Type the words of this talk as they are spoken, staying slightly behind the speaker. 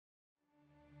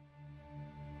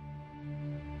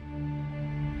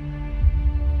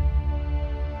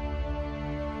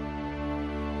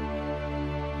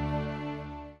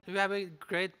we have a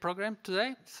great program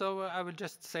today, so I will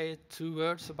just say 2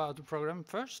 words about the program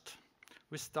first.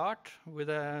 We start with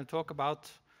a talk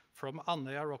about from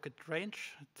Andøya rocket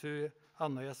range to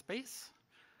Andøya space,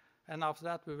 and after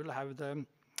that we will have the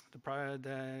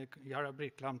Yara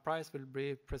Birkeland prize will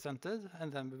be presented,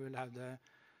 and then we will have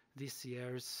this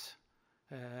year's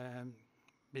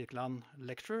Birkeland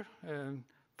lecture,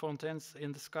 Fountains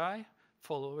in the Sky,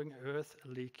 Following Earth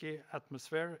Leaky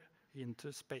Atmosphere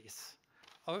into Space.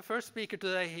 Our first speaker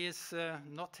today, he is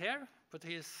not here, but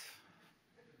he is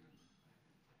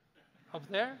up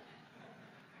there,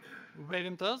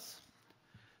 waving to us.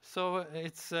 So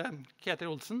it's Ketil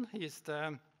Olsen. He is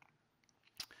the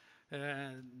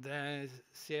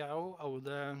CEO of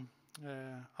the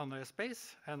Andøya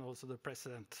Space and also the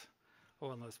president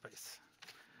of Andøya Space.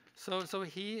 So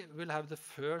he will have the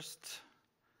first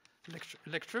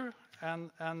lecture,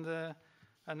 and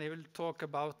he will talk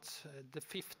about the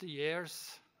 50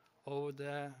 years of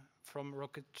from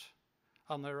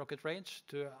Andøya rocket range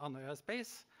to Andøya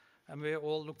Space, and we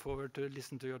all look forward to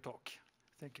listen to your talk.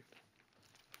 Thank you.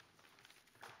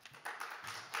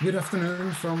 Good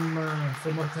afternoon from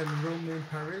hotel room in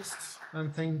Paris,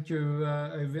 and thank you,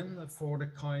 Øyvind, for the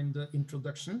kind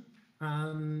introduction.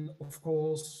 And of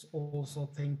course, also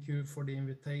thank you for the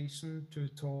invitation to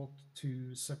talk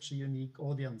to such a unique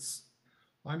audience.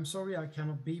 I'm sorry I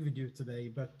cannot be with you today,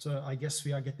 but I guess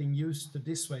we are getting used to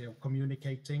this way of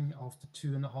communicating after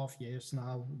 2.5 years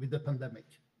now with the pandemic.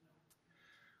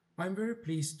 I'm very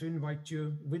pleased to invite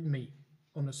you with me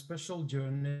on a special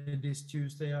journey this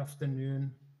Tuesday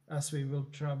afternoon, as we will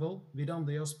travel with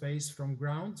Andøya Space from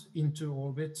ground into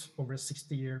orbit over a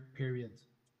 60-year period.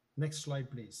 Next slide,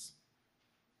 please.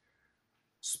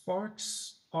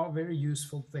 Sparks are very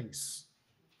useful things.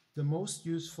 The most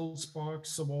useful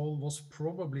sparks of all was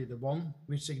probably the one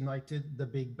which ignited the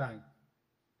Big Bang.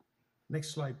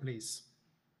 Next slide, please.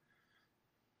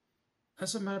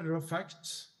 As a matter of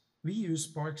fact, we use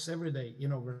sparks every day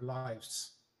in our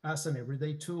lives as an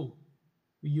everyday tool.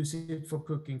 We use it for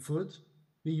cooking food,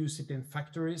 we use it in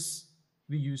factories,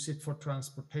 we use it for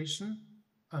transportation,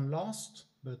 and last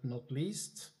but not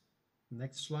least,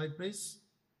 next slide please,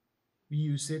 we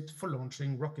use it for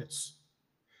launching rockets.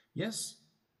 Yes,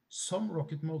 some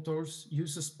rocket motors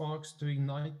use the sparks to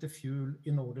ignite the fuel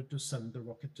in order to send the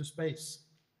rocket to space.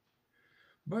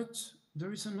 But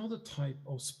there is another type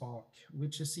of spark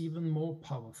which is even more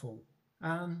powerful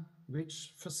and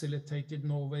which facilitated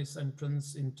Norway's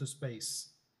entrance into space.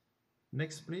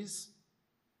 Next, please.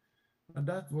 And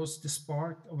that was the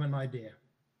spark of an idea.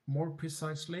 More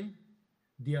precisely,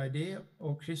 the idea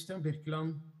of Christian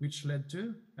Birkeland, which led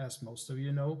to, as most of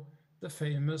you know, the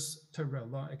famous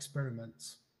Terrella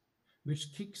experiment,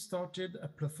 which kick-started a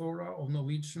plethora of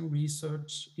Norwegian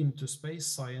research into space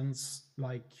science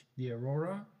like the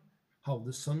aurora, how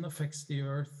the sun affects the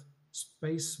Earth,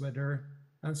 space weather,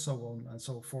 and so on and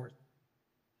so forth.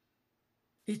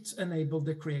 It enabled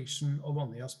the creation of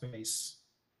Andøya Space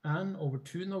and over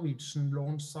 2 Norwegian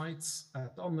launch sites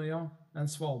at Andøya and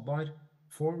Svalbard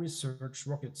for research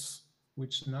rockets,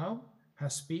 which now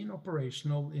has been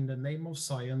operational in the name of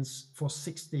science for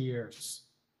 60 years.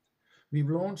 We've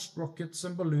launched rockets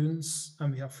and balloons,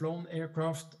 and we have flown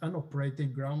aircraft and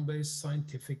operated ground-based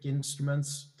scientific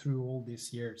instruments through all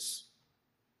these years.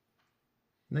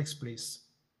 Next, please.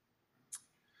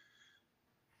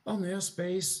 Andøya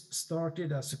Space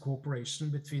started as a cooperation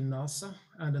between NASA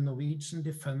and the Norwegian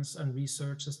Defence and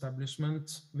Research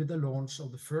Establishment with the launch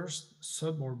of the first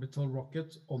suborbital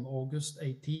rocket on August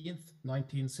 18th,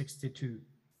 1962.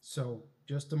 So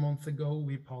just a month ago,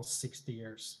 we passed 60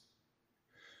 years.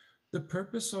 The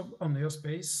purpose of Andøya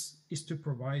Space is to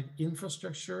provide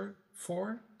infrastructure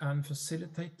for and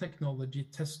facilitate technology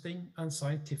testing and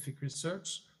scientific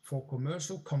research for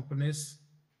commercial companies,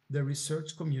 the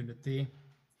research community,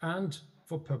 and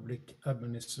for public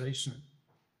administration.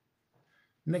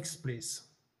 Next, please.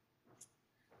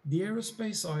 The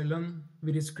aerospace island,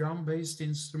 with its ground-based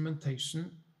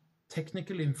instrumentation,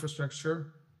 technical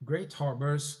infrastructure, great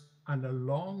harbors, and a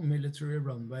long military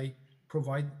runway,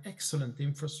 provide excellent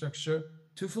infrastructure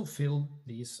to fulfill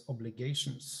these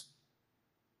obligations.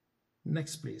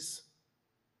 Next, please.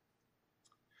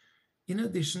 In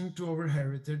addition to our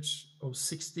heritage of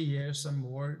 60 years and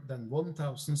more than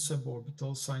 1,000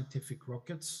 suborbital scientific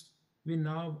rockets, we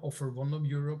now offer one of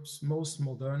Europe's most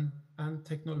modern and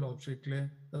technologically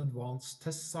advanced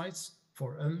test sites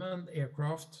for unmanned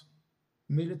aircraft,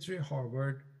 military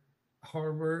hardware,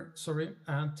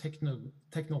 and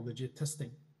technology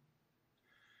testing.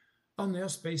 Andøya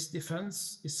Space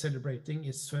Defence is celebrating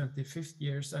its 25th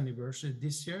year's anniversary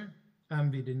this year,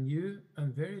 and with a new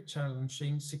and very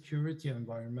challenging security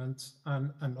environment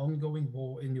and an ongoing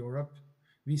war in Europe,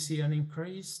 we see an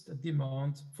increased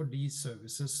demand for these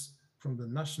services from the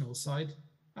national side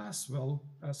as well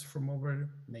as from our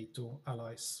NATO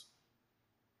allies.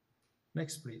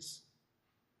 Next, please.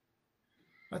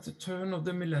 At the turn of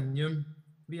the millennium,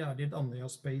 we added Andøya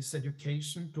Space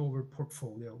Education to our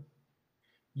portfolio.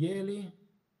 Yearly,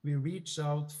 we reach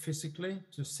out physically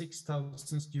to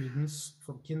 6,000 students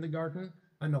from kindergarten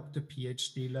and up to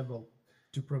PhD level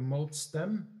to promote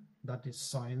STEM, that is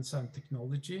science and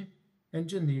technology,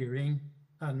 engineering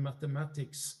and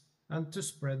mathematics, and to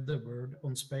spread the word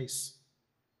on space.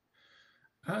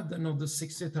 Add another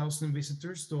 60,000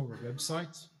 visitors to our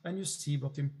website and you see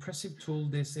what impressive tool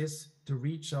this is to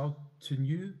reach out to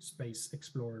new space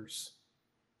explorers.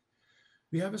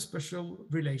 We have a special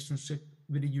relationship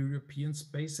with the European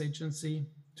Space Agency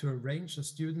to arrange a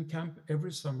student camp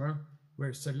every summer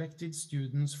where selected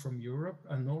students from Europe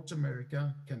and North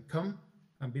America can come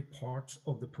and be part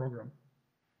of the program.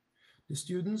 The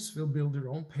students will build their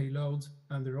own payload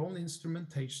and their own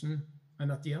instrumentation,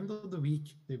 and at the end of the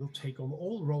week, they will take on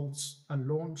all roles and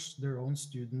launch their own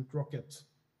student rocket.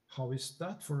 How is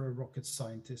that for a rocket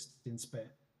scientist in Spain?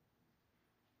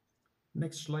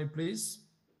 Next slide, please.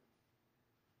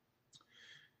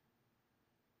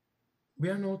 We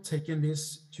are now taking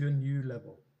this to a new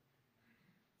level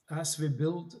as we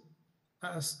build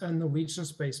as a Norwegian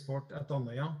spaceport at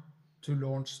Andøya to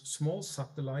launch small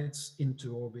satellites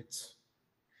into orbit.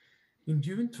 In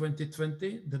June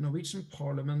 2020, the Norwegian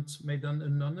Parliament made an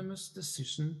unanimous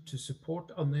decision to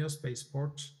support Andøya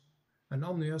Spaceport, and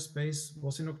Andøya Space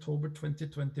was in October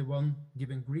 2021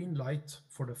 given green light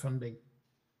for the funding.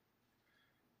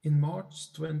 In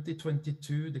March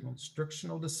 2022, the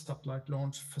construction of the satellite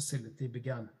launch facility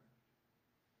began.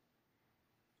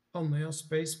 Andøya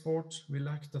Spaceport will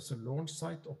act as a launch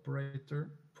site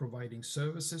operator, providing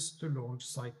services to launch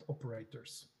site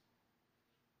operators.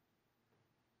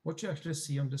 What you actually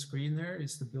see on the screen here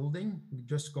is the building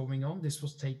just going on. This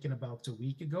was taken about a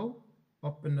week ago.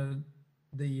 Up in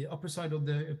the upper side of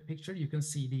the picture, you can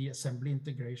see the assembly,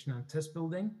 integration, and test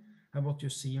building. And what you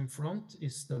see in front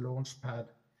is the launch pad.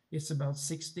 It's about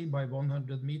 60 by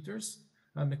 100 meters.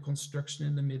 And the construction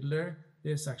in the middle there,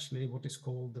 there's actually what is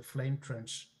called the flame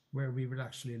trench, where we will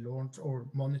actually launch or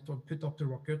monitor, put up the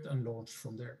rocket and launch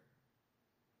from there.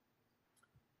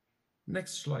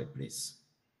 Next slide, please.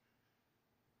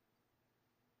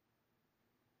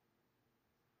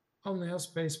 Andøya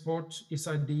Spaceport is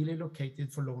ideally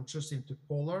located for launches into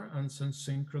polar and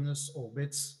sun-synchronous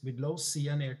orbits with low sea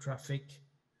and air traffic,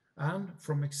 and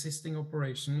from existing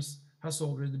operations has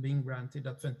already been granted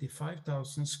a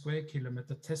 25,000 square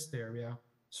kilometer test area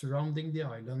surrounding the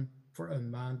island for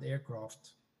unmanned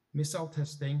aircraft, missile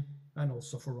testing, and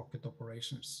also for rocket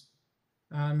operations.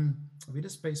 And with the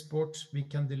spaceport, we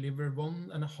can deliver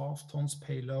 1.5 tons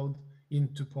payload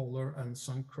into polar and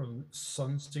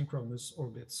sun-synchronous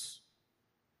orbits.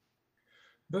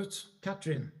 But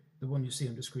Katrin, the one you see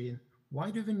on the screen, why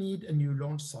do we need a new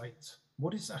launch site?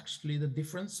 What is actually the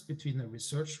difference between a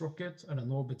research rocket and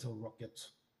an orbital rocket?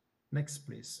 Next,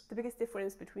 please. The biggest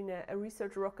difference between a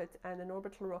research rocket and an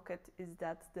orbital rocket is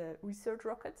that the research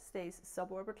rocket stays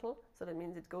suborbital, so that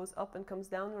means it goes up and comes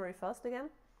down very fast again,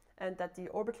 and that the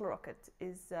orbital rocket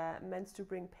is meant to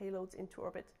bring payloads into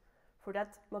orbit. For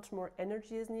that, much more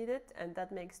energy is needed, and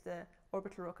that makes the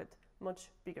orbital rocket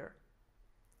much bigger.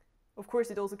 Of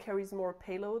course, it also carries more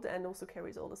payload and also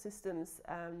carries all the systems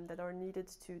that are needed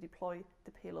to deploy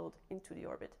the payload into the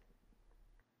orbit.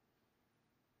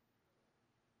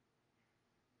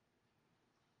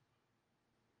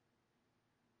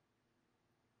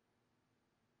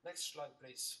 Next slide,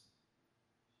 please.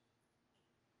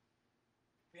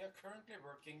 We are currently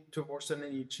working towards an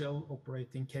initial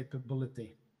operating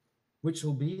capability, which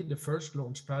will be the first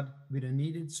launch pad with the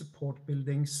needed support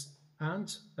buildings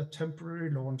and a temporary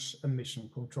launch and mission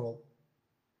control.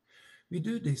 We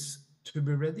do this to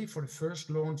be ready for the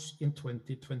first launch in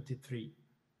 2023.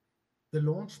 The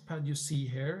launch pad you see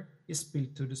here is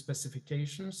built to the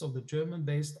specifications of the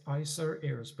German-based Isar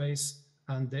Aerospace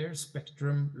and their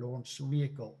Spectrum launch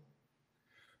vehicle.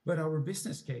 But our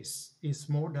business case is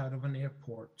more that of an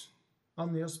airport.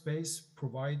 Andøya Space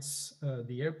provides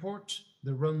the airport,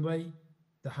 the runway,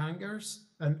 the hangars,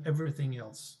 and everything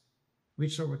else,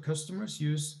 which our customers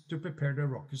use to prepare their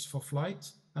rockets for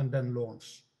flight and then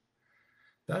launch.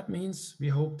 That means we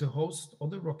hope to host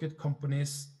other rocket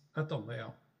companies at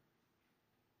Andøya.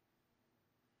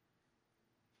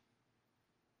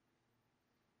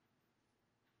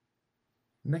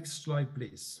 Next slide,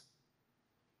 please.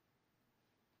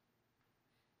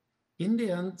 In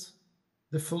the end,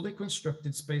 The fully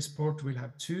constructed spaceport will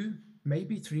have 2,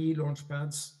 maybe 3 launch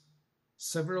pads,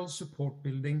 several support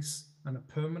buildings, and a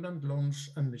permanent launch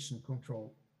and mission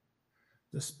control.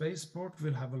 The spaceport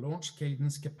will have a launch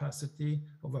cadence capacity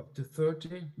of up to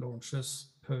 30 launches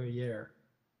per year.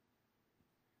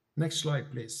 Next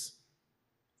slide, please.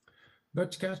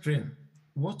 But Catherine,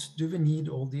 what do we need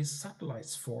all these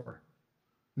satellites for?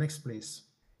 Next, please.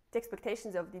 The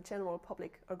expectations of the general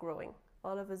public are growing.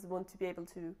 All of us want to be able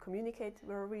to communicate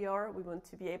where we are. We want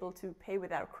to be able to pay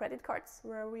with our credit cards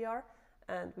where we are.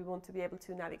 And we want to be able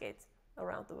to navigate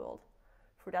around the world.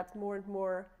 For that, more and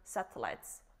more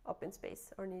satellites up in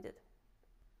space are needed.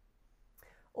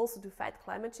 Also, to fight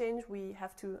climate change, we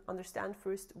have to understand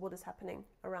first what is happening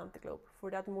around the globe.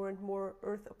 For that, more and more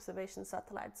Earth observation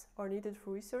satellites are needed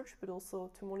for research, but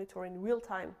also to monitor in real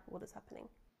time what is happening.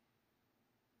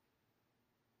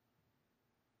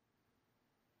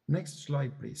 Next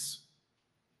slide, please.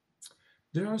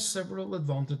 There are several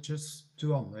advantages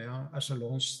to Andøya as a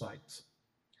launch site.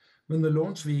 When the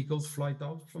launch vehicles fly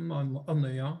out from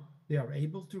Andøya, they are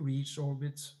able to reach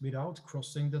orbit without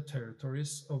crossing the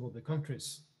territories of other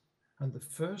countries, and the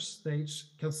first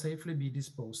stage can safely be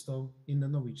disposed of in the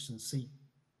Norwegian Sea.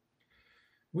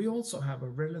 We also have a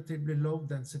relatively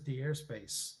low-density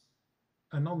airspace,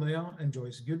 and Andøya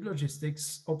enjoys good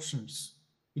logistics options.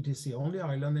 It is the only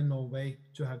island in Norway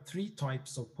to have 3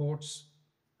 types of ports: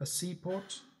 a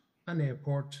seaport, an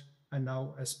airport, and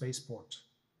now a spaceport.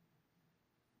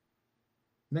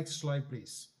 Next slide,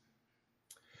 please.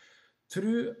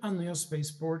 Through Andøya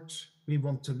Spaceport, we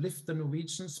want to lift the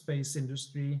Norwegian space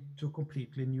industry to a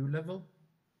completely new level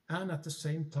and at the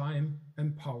same time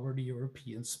empower the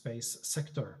European space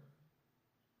sector.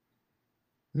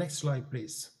 Next slide,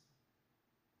 please.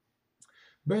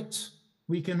 But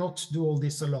we cannot do all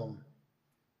this alone.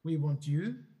 We want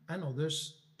you and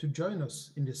others to join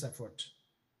us in this effort.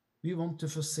 We want to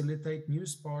facilitate new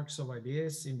sparks of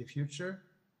ideas in the future,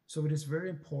 so it is very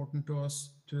important to us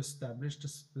to establish the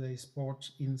spaceport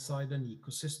inside an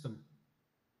ecosystem.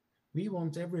 We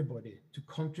want everybody to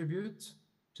contribute,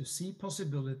 to see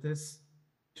possibilities,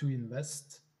 to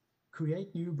invest,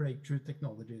 create new breakthrough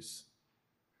technologies.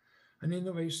 An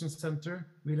innovation center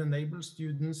will enable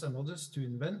students and others to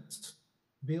invent,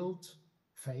 build,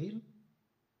 fail,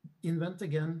 invent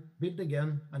again, build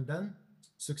again, and then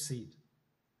succeed.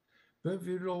 But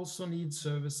we will also need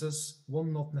services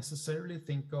one not necessarily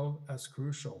think of as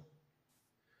crucial.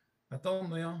 At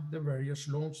Andøya, the various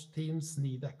launch teams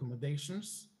need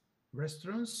accommodations,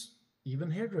 restaurants, even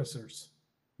hairdressers.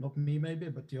 Not me maybe,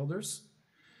 but the others.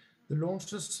 The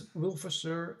launches will for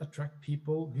sure attract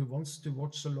people who want to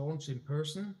watch the launch in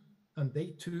person, and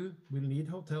they too will need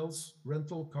hotels,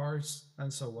 rental cars,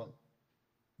 and so on.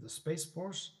 The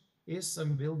spaceport is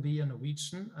and will be a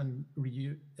Norwegian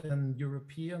and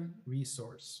European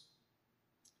resource.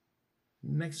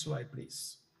 Next slide,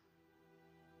 please.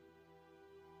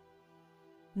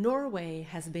 Norway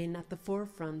has been at the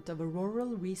forefront of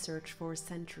auroral research for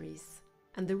centuries,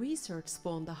 and the research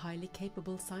spawned a highly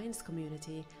capable science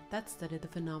community that studied the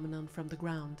phenomenon from the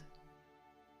ground.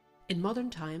 In modern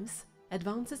times,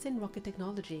 advances in rocket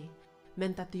technology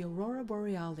meant that the aurora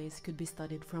borealis could be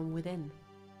studied from within.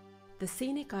 The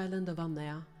scenic island of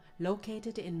Andøya,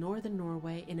 located in northern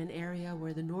Norway in an area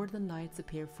where the northern lights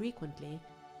appear frequently,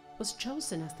 was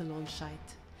chosen as the launch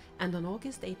site, and on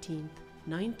August 18,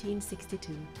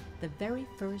 1962, the very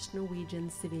first Norwegian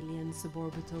civilian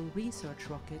suborbital research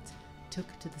rocket took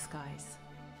to the skies.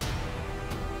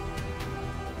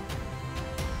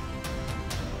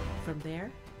 From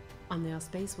there, Andøya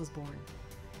Space was born,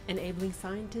 enabling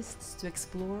scientists to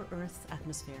explore Earth's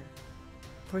atmosphere.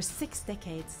 For 6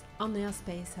 decades, Andøya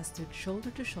Space has stood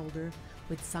shoulder to shoulder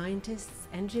with scientists,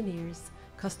 engineers,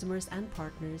 customers and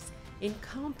partners in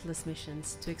countless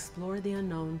missions to explore the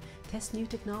unknown, test new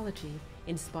technology,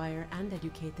 inspire and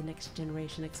educate the next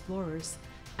generation explorers,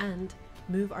 and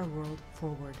move our world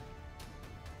forward.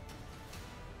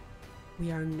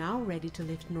 We are now ready to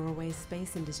lift Norway's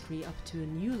space industry up to a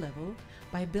new level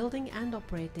by building and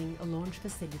operating a launch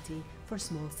facility for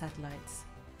small satellites.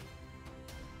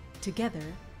 Together,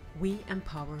 we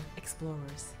empower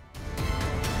explorers.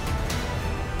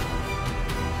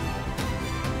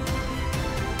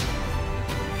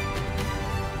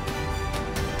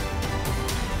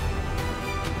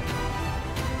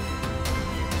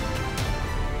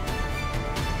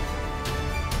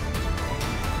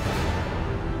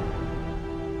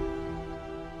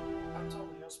 At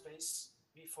Andøya Space,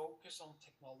 we focus on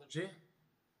technology,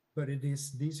 but it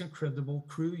is this incredible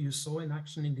crew you saw in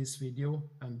action in this video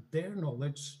and their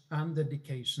knowledge and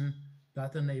dedication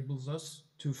that enables us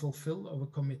to fulfill our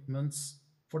commitments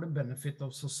for the benefit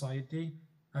of society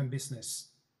and business.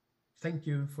 Thank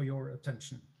you for your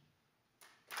attention.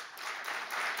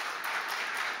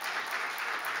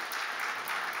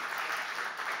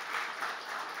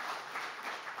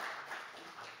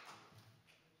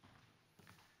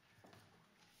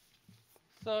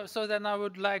 So then I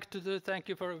would like to thank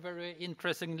you for a very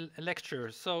interesting lecture.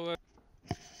 So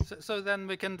then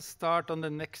we can start on the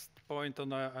next point on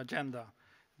the agenda,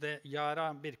 the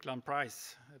Yara Birkeland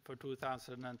Prize for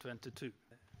 2022.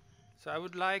 So I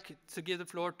would like to give the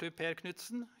floor to Per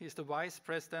Knudsen. He's the Vice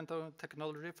President of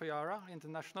Technology for Yara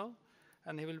International,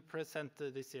 and he will present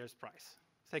this year's prize.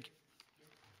 Thank you.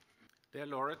 Dear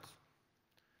Laureate,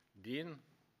 Dean,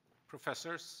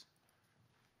 professors,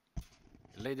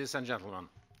 ladies and gentlemen,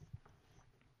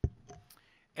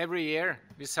 every year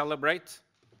we celebrate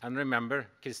and remember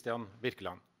Christian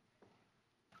Birkeland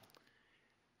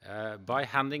by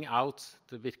handing out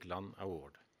the Birkeland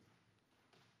Award,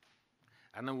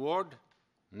 an award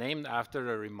named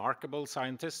after a remarkable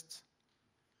scientist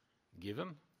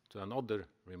given to another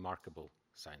remarkable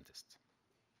scientist.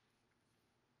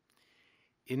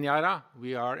 In Yara,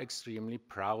 we are extremely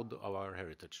proud of our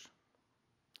heritage.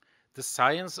 The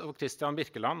science of Christian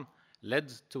Birkeland led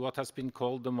to what has been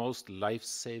called the most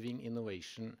life-saving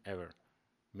innovation ever,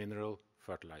 mineral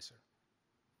fertilizer.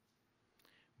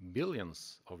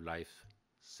 Billions of lives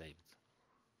saved.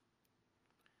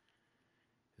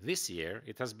 This year,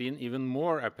 it has been even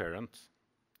more apparent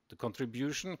the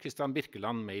contribution Christian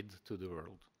Birkeland made to the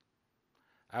world.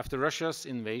 After Russia's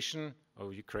invasion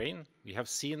of Ukraine, we have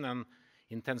seen an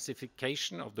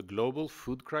intensification of the global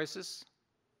food crisis.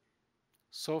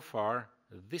 So far,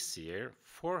 this year,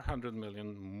 400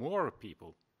 million more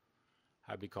people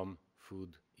have become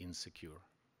food insecure.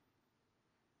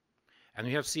 And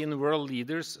we have seen world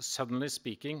leaders suddenly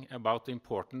speaking about the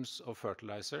importance of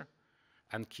fertilizer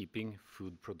and keeping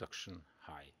food production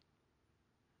high.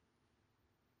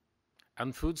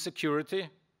 And food security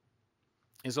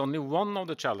is only one of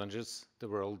the challenges the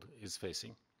world is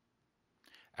facing.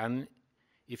 And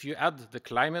if you add the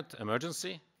climate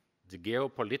emergency, the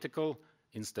geopolitical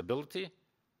instability,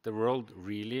 the world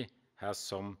really has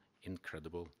some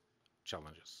incredible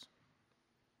challenges.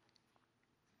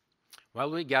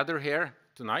 While we gather here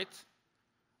tonight,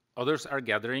 others are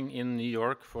gathering in New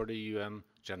York for the UN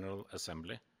General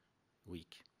Assembly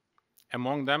week.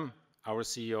 Among them, our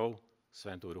CEO,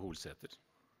 Svein.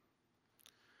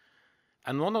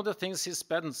 And one of the things he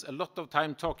spends a lot of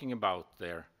time talking about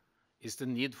there is the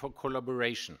need for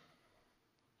collaboration,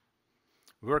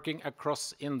 working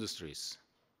across industries,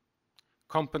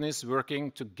 companies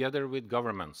working together with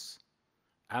governments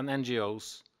and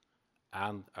NGOs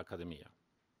and academia.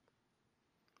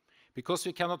 Because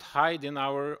we cannot hide in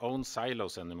our own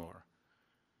silos anymore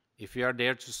if we are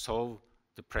there to solve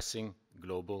the pressing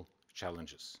global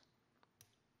challenges.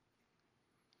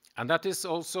 And that is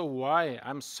also why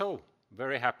I'm so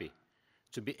very happy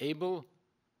to be able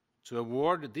to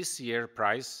award this year's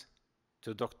prize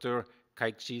to Dr.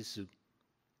 Kaiqi Xu.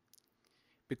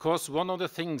 Because one of the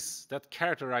things that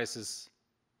characterizes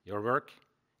your work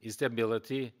is the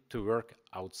ability to work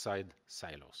outside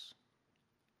silos.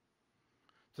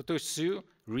 Dr. Xu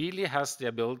really has the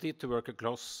ability to work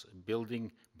across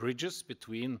building bridges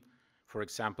between, for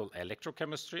example,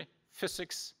 electrochemistry,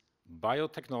 physics,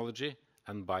 biotechnology,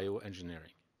 and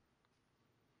bioengineering.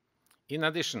 In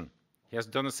addition, he has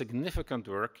done a significant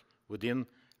work within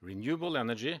renewable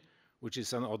energy, which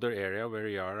is another area where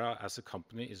Yara as a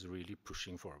company is really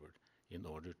pushing forward in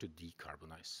order to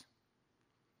decarbonize.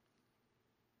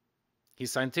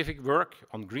 His scientific work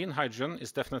on green hydrogen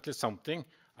is definitely something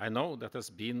I know that has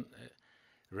been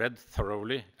read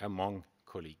thoroughly among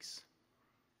colleagues.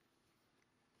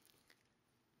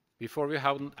 Before we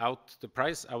hand out the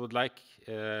prize, I would like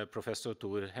Professor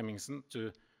Tor Hemmingsen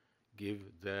to give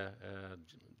the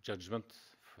judgment,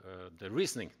 the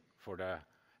reasoning for the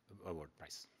award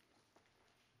prize.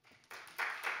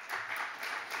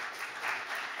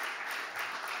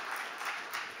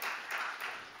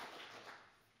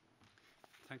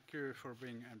 Thank you for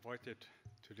being invited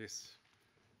to this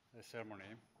ceremony.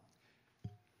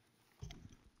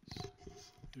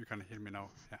 You can hear me now.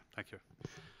 Yeah, thank you.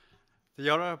 The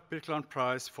Yara Birkeland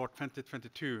Prize for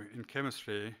 2022 in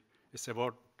chemistry is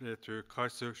awarded to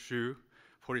Kaiqi Xu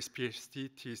for his PhD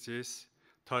thesis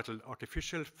titled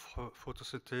Artificial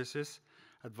Photosynthesis,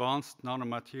 Advanced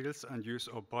Nanomaterials and Use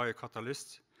of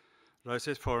Biocatalysts,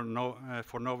 Research for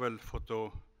Novel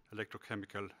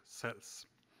Photoelectrochemical Cells.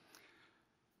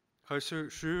 Kaiqi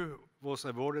Xu was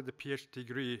awarded the PhD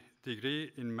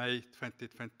degree in May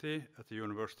 2020 at the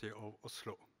University of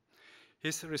Oslo.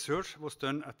 His research was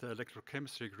done at the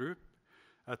electrochemistry group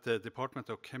at the Department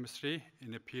of Chemistry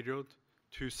in the period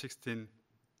 2016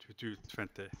 to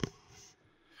 2020.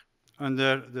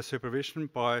 Under the supervision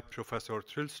by Professor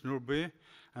Truls Nordby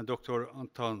and Dr.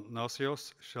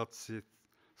 Antanasios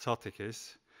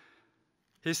Chatsikis.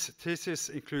 His thesis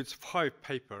includes 5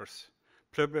 papers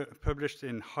published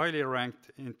in highly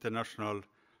ranked international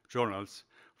journals,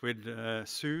 with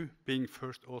Xu being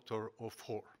first author of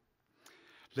 4.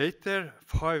 Later,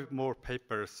 5 more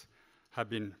papers have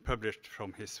been published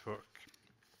from his work.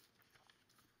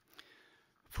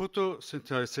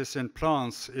 Photosynthesis in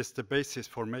plants is the basis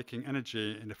for making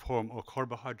energy in the form of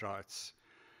carbohydrates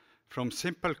from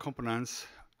simple components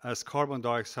as carbon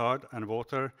dioxide and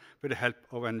water with the help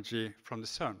of energy from the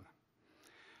sun.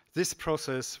 This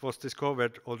process was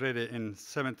discovered already in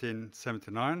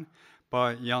 1779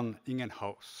 by Jan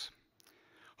Ingenhousz.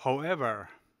 However,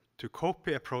 to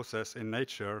copy a process in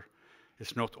nature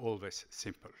is not always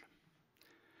simple.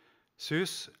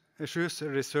 Xu's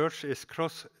research is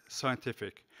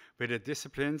cross-scientific with the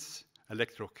disciplines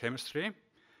electrochemistry,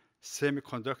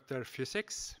 semiconductor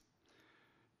physics,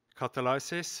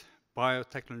 catalysis,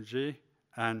 biotechnology,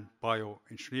 and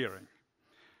bioengineering.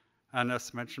 And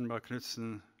as mentioned by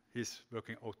Knudsen, he's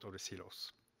working out of the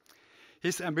silos.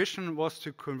 His ambition was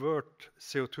to convert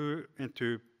CO2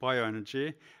 into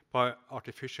bioenergy by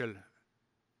artificial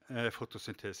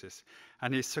photosynthesis,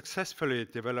 and he successfully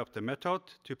developed a method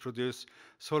to produce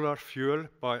solar fuel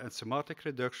by enzymatic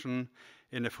reduction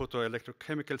in a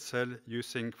photoelectrochemical cell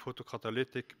using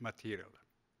photocatalytic material.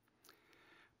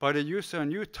 By the use of a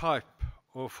new type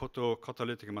of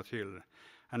photocatalytic material,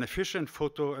 an efficient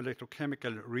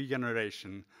photoelectrochemical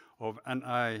regeneration of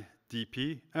NADH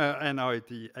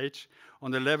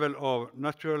on the level of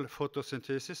natural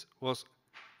photosynthesis was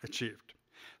achieved.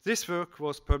 This work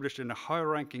was published in a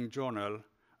high-ranking journal,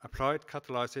 Applied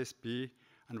Catalysis B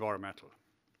Environmental.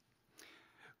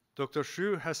 Dr.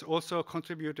 Xu has also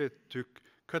contributed to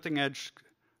cutting-edge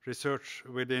research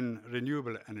within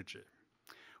renewable energy,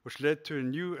 which led to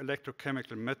new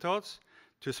electrochemical methods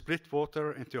to split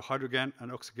water into hydrogen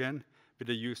and oxygen with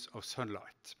the use of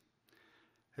sunlight.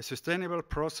 A sustainable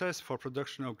process for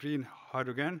production of green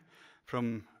hydrogen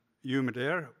from humid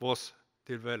air was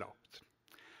developed.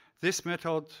 This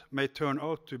method may turn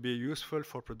out to be useful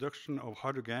for production of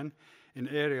hydrogen in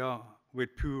areas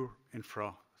with poor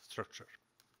infrastructure.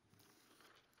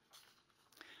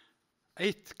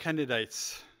 8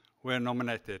 candidates were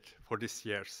nominated for this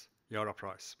year's Yara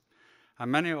Prize,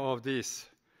 and many of these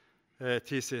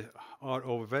theses are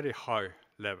of very high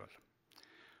level.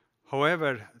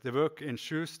 However, the work in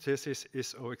Xu's thesis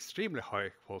is of extremely high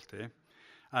quality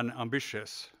and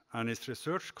ambitious, and his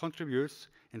research contributes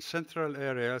in central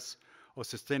areas of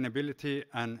sustainability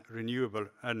and renewable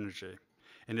energy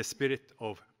in the spirit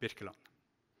of Birkeland.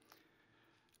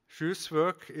 Xu's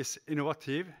work is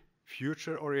innovative,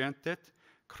 future-oriented,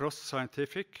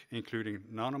 cross-scientific, including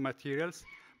nanomaterials,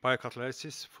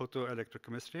 biocatalysis,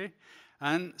 photoelectrochemistry,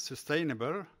 and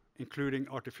sustainable, including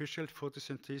artificial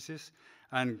photosynthesis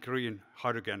and green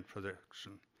hydrogen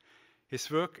production. His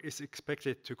work is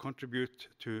expected to contribute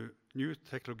to new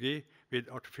technology with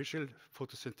artificial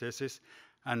photosynthesis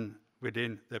and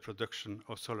within the production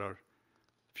of solar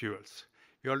fuels.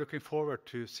 We are looking forward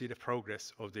to see the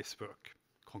progress of this work.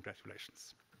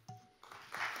 Congratulations.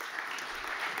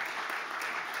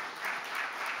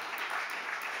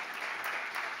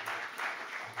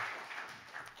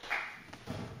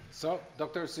 So,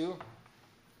 Dr. Xu,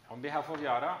 on behalf of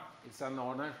Yara, it's an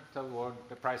honor to award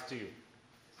the prize to you.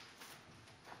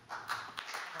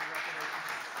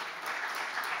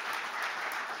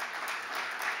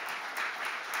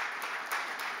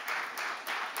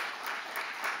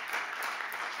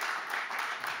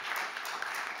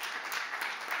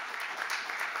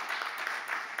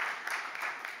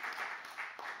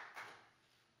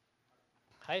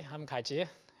 Hi, I'm Kaiqi.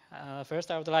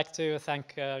 First, I would like to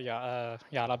thank Yara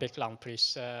Birkeland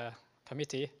Prize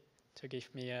Committee to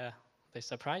give me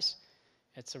this prize.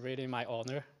 It's really my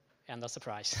honor and a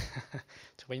surprise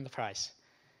to win the prize.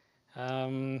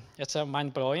 It's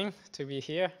mind-blowing to be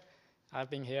here. I've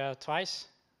been here twice.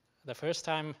 The first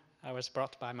time I was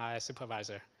brought by my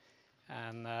supervisor,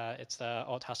 and it's the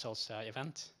Odd Hustles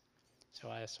event. So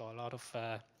I saw a lot of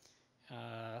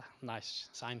nice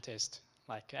scientists,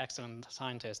 like excellent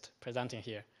scientists presenting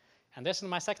here. And this is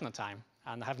my second time,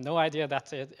 and I have no idea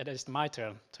that it is my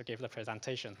turn to give the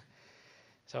presentation.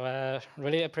 So I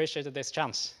really appreciated this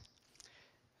chance.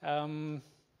 As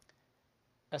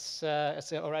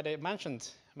already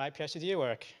mentioned, my PhD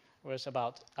work was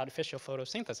about artificial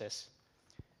photosynthesis.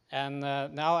 And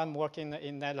now I'm working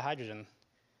in hydrogen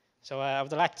So I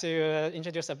would like to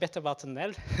introduce a bit about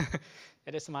Nel.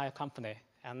 It is my company,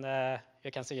 and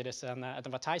you can see it is an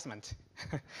advertisement.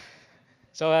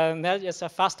 So Nel is a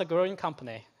faster growing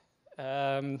company.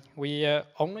 We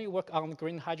only work on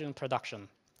green hydrogen production.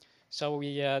 So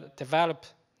we develop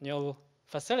new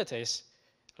facilities,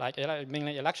 like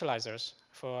mainly electrolyzers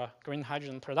for green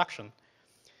hydrogen production.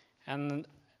 And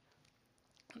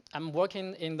I'm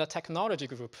working in the technology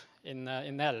group in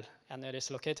Nel, and it is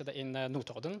located in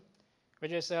Notodden,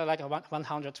 which is like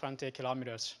 120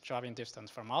 kilometers driving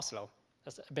distance from Oslo.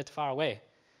 That's a bit far away.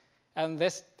 And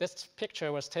this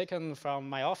picture was taken from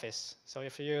my office. So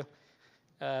if you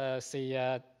see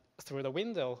through the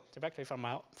window directly from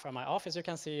my office, you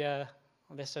can see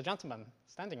this gentleman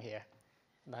standing here.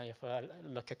 Now if I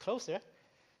look closer,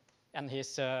 and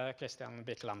he's Christian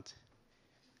Birkeland.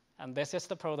 And this is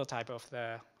the prototype of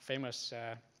the famous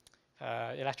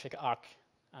electric arc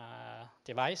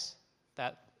device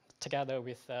that, together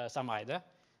with some other,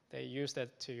 they used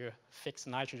it to fix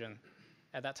nitrogen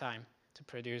at that time to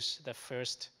produce the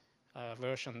first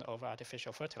version of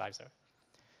artificial fertilizer.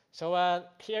 So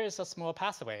here is a small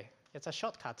pathway. It's a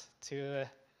shortcut to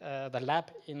the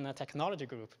lab in the technology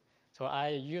group. So I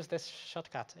use this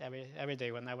shortcut every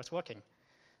day when I was working.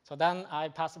 So then I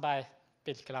pass by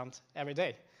Birkeland every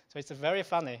day. So it's very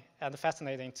funny and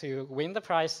fascinating to win the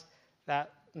prize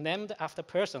that named after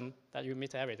person that you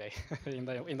meet every day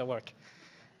in the work.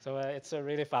 So it's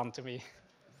really fun to me.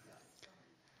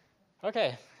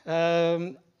 Okay,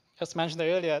 as mentioned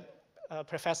earlier,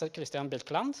 Professor Christian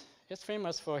Birkeland is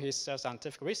famous for his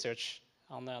scientific research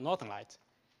on the northern light.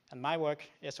 And my work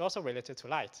is also related to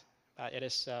light. It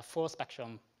is full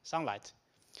spectrum sunlight.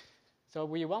 So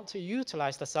we want to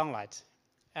utilize the sunlight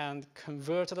and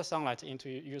convert the sunlight into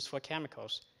useful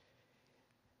chemicals.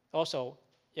 Also,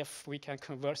 if we can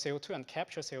convert CO2 and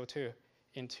capture CO2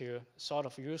 into sort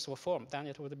of useful form, then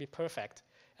it would be perfect.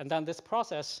 And then this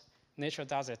process, nature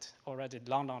does it already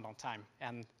long time,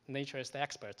 and nature is the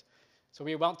expert. So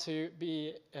we want to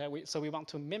we want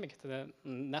to mimic the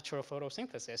natural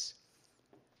photosynthesis.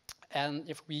 And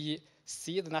if we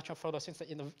see the natural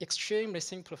photosynthesis in an extremely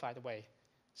simplified way,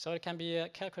 so it can be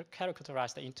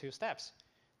characterized in 2 steps.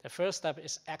 The first step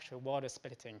is actual water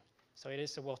splitting. So it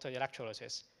is water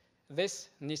electrolysis. This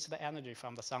needs the energy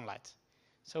from the sunlight.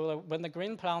 So when the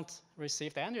green plant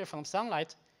receives the energy from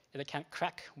sunlight, it can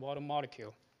crack water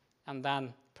molecule and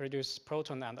then produce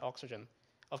proton and oxygen.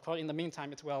 Of course, in the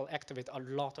meantime, it will activate a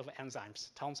lot of enzymes,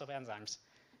 tons of enzymes.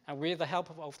 And with the help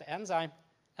of the enzyme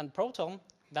and proton,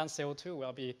 then CO2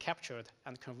 will be captured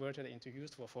and converted into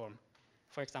useful form,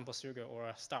 for example, sugar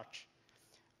or starch.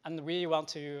 And we want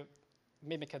to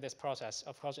mimic this process.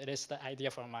 Of course, it is the idea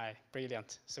from my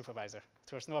brilliant supervisor,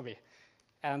 Tor Hemmingsen.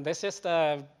 And this is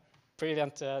the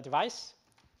brilliant device.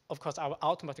 Of course, our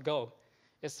ultimate goal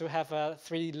is to have a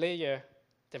 3-layer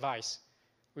device.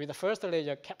 With the first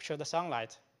layer, capture the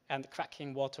sunlight and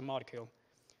cracking water molecule.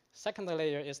 Second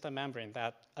layer is the membrane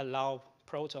that allow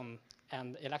proton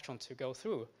and electron to go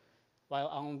through, while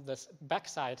on the back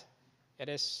side, it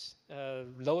is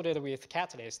loaded with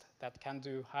catalyst that can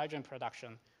do hydrogen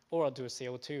production or do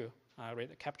CO2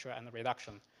 capture and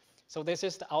reduction. So this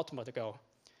is the ultimate goal.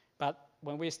 But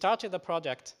when we started the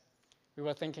project, we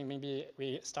were thinking maybe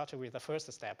we started with the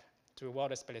first step, to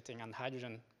water splitting and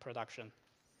hydrogen production.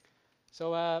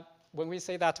 So when we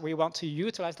say that we want to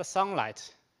utilize the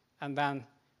sunlight and then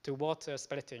do water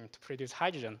splitting to produce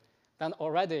hydrogen, then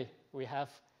already we have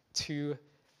 2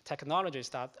 technologies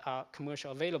that are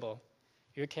commercially available.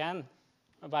 You can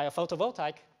buy a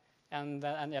photovoltaic and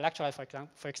an electrolyte,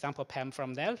 for example, PEM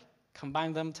from Nel,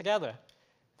 combine them together.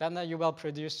 Then you will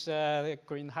produce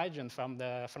green hydrogen from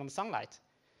the sunlight.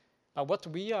 But what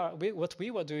we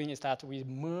were doing is that we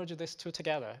merged these 2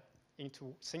 together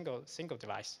into single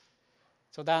device.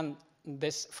 So then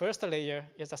this first layer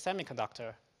is a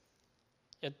semiconductor.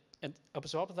 It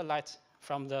absorbs the light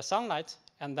from the sunlight,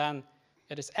 and then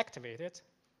it is activated.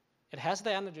 It has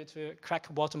the energy to crack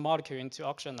water molecule into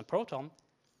oxygen and proton,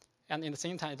 and in the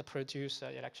same time, it produces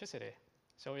electricity.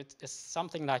 So it is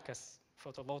something like a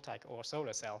photovoltaic or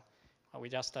solar cell. We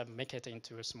just make it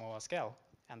into a smaller scale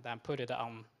and then put it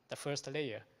on the first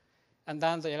layer. And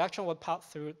then the electron will pass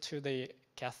through to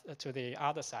the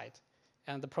other side,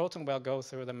 and the proton will go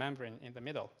through the membrane in the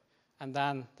middle. And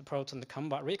then the proton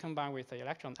recombine with the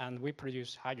electron, and we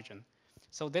produce hydrogen.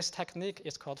 So this technique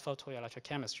is called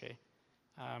photoelectrochemistry,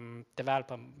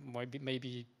 developed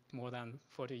maybe more than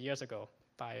 40 years ago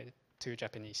by 2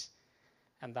 Japanese.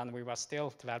 And then we were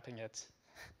still developing it.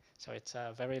 So it's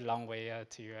a very long way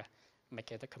to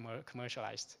make it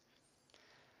commercialized.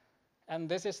 And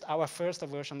this is our first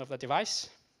version of the device.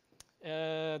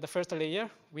 the first layer,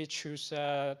 we choose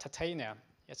titanium.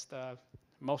 It's the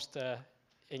most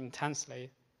intensely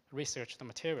researched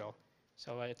material,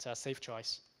 so it's a safe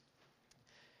choice.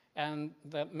 And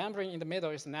the membrane in the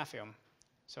middle is nephium,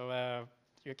 so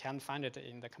you can find it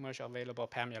in the commercially available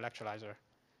PEM electrolyzer.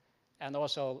 And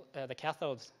also the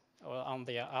cathode, on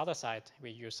the other side,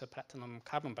 we use a platinum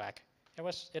carbon black.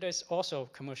 It is also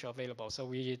commercially available, so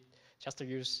we just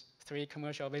use 3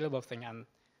 commercially available things and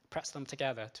press them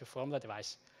together to form the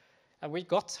device. And we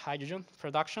got hydrogen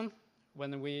production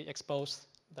when we exposed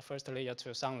the first layer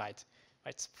to sunlight.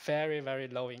 It's very, very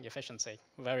low in efficiency,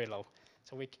 very low.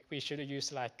 So we should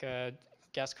use like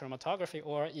gas chromatography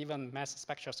or even mass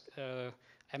spectroscopy,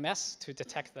 MS, to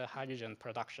detect the hydrogen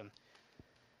production.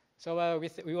 So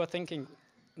we were thinking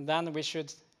then we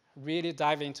should really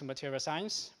dive into material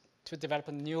science to develop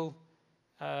a new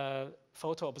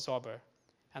photo absorber.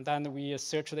 And then we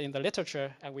searched in the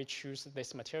literature and we choose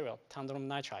this material, tantalum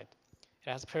nitride. It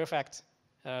has perfect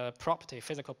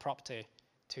physical property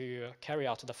to carry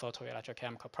out the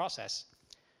photoelectrochemical process.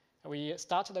 We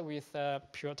started with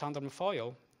pure tantalum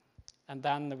foil, and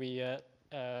then we,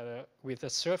 with the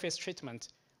surface treatment,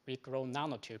 we grow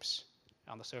nanotubes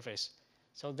on the surface.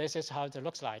 So this is how it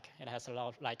looks like. It has a lot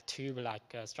of like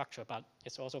tube-like structure, but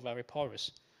it's also very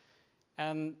porous.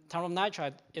 And tantalum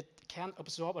nitride, it can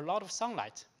absorb a lot of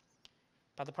sunlight.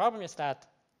 But the problem is that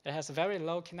it has very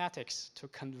low kinetics to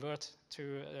convert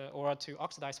to or to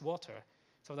oxidize water.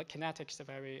 So the kinetics are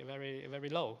very, very, very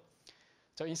low.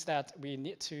 So instead, we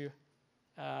need to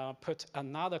put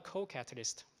another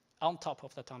co-catalyst on top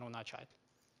of the tantalum nitride.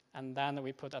 And then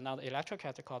we put another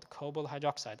electrocatalyst called cobalt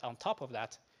hydroxide on top of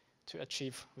that to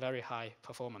achieve very high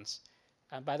performance.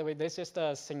 And by the way, this is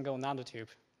the single nanotube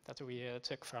that we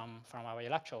took from our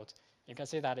electrode. You can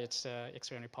see that it's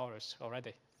extremely porous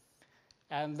already.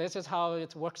 And this is how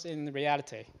it works in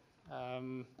reality.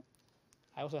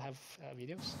 I also have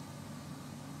videos.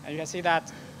 And you can see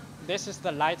that this is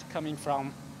the light coming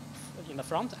from in the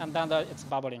front, and then it's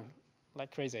bubbling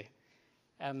like crazy.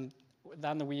 And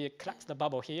then we collect the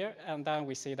bubble here, and then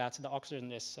we see that the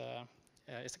oxygen is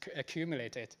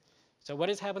accumulated. So what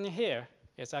is happening here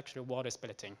is actually water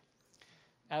splitting.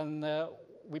 And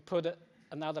we put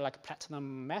another like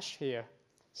platinum mesh here,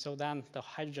 so then the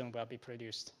hydrogen will be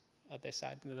produced at this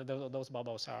side. Those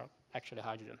bubbles are actually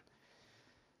hydrogen.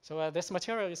 So this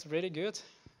material is really good,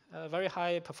 very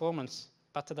high performance,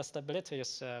 but the stability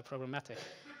is problematic.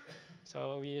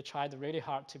 So we tried really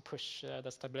hard to push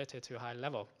the stability to a high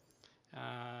level.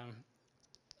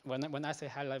 When I say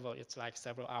high level, it's like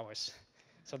several hours.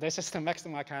 So this is the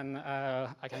maximum I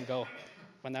can go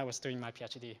when I was doing my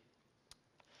PhD.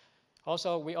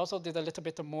 Also, we also did a little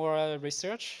bit more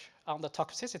research on the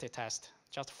toxicity test,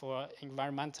 just for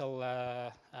environmental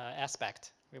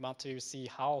aspect. We want to see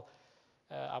how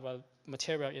our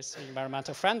material is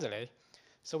environmental friendly.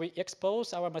 So we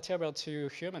expose our material to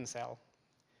human cell.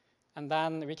 And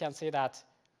then we can see that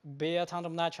bare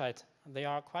tantalum nitride, they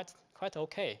are quite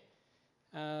okay.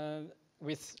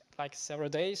 With like several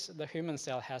days, the human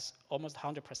cell has almost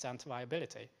 100%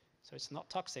 viability. So it's not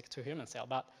toxic to human cell.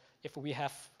 But if we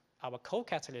have our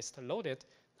co-catalyst loaded,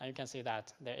 then you can see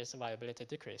that there is a viability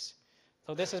decrease.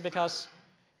 So this is because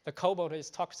the cobalt is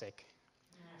toxic.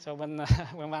 So when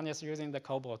one is using the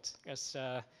cobalt as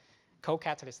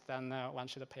co-catalyst, then one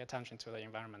should pay attention to the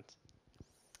environment.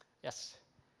 Yes.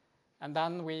 And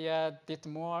then we did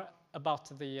more about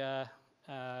the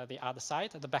other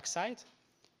side, the back side,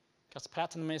 because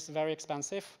platinum is very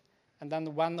expensive. And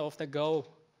then one of the goal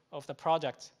of the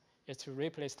project is to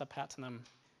replace the platinum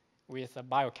with a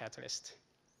biocatalyst.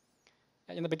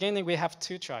 In the beginning, we have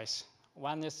 2 choices.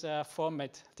 One is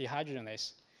formate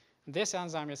dehydrogenase. This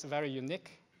enzyme is very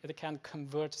unique. It can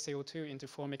convert CO2 into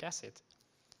formic acid.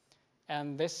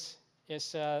 And this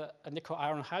is a nickel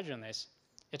iron hydrogenase.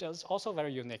 It is also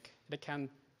very unique. It can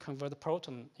convert the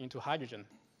proton into hydrogen.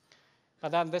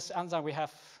 But then this enzyme, we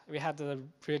had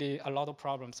really a lot of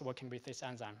problems working with this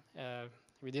enzyme.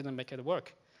 We didn't make it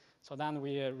work. So then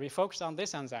we refocused on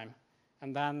this enzyme.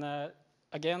 And then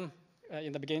again,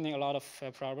 in the beginning, a lot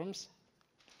of problems.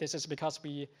 This is because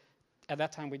at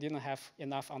that time, we didn't have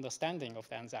enough understanding of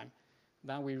the enzyme.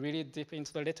 Then we really dip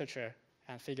into the literature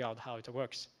and figure out how it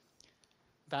works.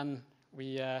 Then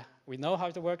we know how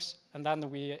it works, and then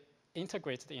we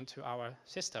integrate it into our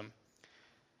system.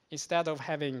 Instead of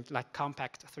having like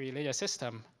compact 3-layer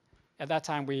system, at that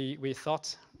time we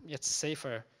thought it's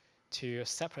safer to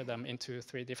separate them into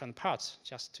 3 different parts,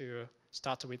 just to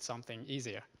start with something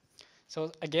easier.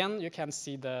 So again, you can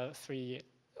see the 3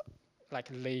 like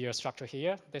layer structure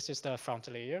here. This is the front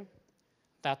layer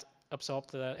that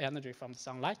absorbs the energy from the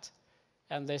sunlight.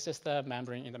 and this is the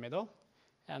membrane in the middle,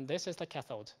 and this is the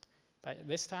cathode. But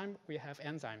this time, we have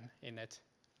enzyme in it.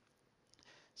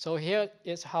 So here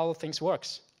is how things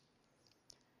works.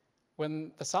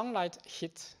 When the sunlight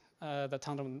hits the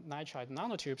tandem nitride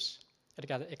nanotubes, it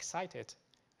gets excited,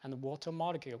 and the water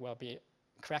molecule will be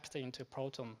cracked into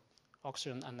proton,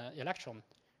 oxygen, and electron.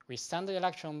 We send the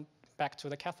electron back to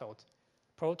the cathode,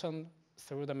 proton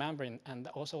through the membrane, and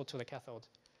also to the cathode.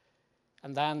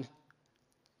 And then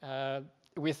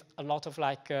with a lot of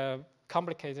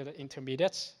complicated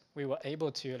intermediates, we were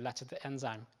able to let the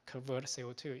enzyme convert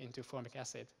CO2 into formic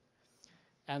acid.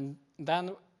 And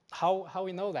then how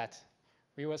we know that?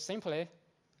 We will simply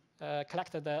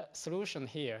collect the solution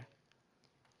here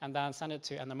and then send it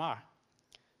to NMR.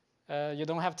 You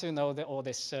don't have to know all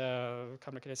these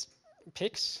complicated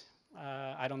peaks.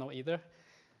 I don't know either.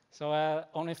 So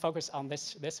only focus on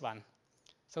this one.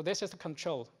 So this is the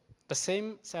control. The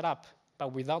same setup,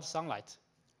 but without sunlight.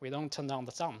 We don't turn on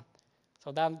the sun.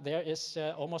 So then there is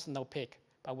almost no peak.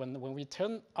 But when we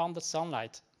turn on the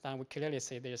sunlight, then we clearly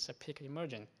see there's a peak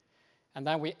emerging. And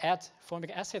then we add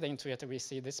formic acid into it, we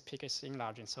see this peak is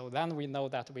enlarging. So then we know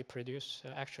that we produce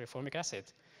actually formic acid.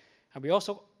 And we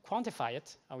also quantify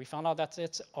it, and we found out that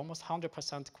it's almost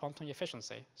 100% quantum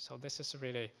efficiency. So this is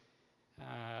really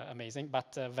amazing,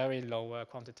 but very low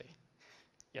quantity.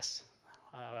 Yes,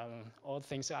 all the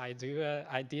things I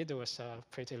did was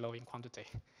pretty low in quantity.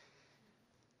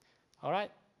 All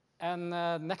right, and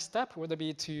next step would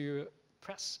be to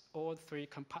press all three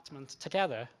compartments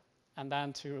together and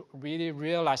then to really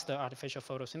realize the artificial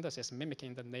photosynthesis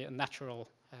mimicking the natural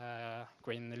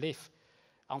green leaf.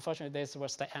 Unfortunately, this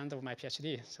was the end of my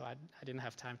PhD, so I didn't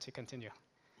have time to continue.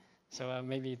 So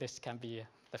maybe this can be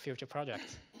the future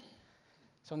project.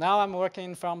 So now I'm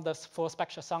working from the full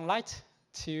spectral sunlight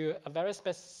to a very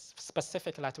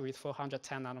specific light with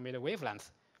 410 nanometer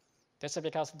wavelength. This is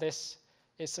because this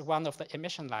is one of the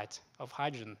emission light of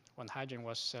hydrogen when hydrogen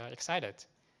was excited.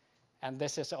 And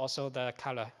this is also the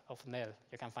color of nail.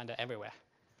 You can find it everywhere.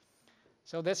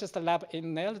 So this is the lab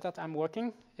in nail that I'm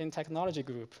working in technology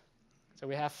group. So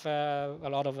we have a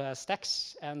lot of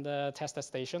stacks and test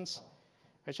stations,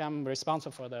 which I'm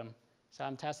responsible for them. So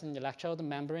I'm testing electrode,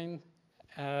 membrane,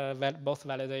 both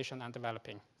validation and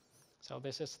developing. So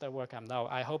this is the work I'm now.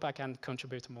 I hope I can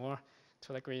contribute more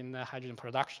to the green hydrogen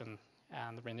production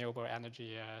and renewable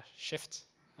energy shift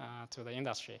to the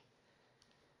industry.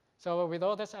 So with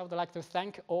all this, I would like to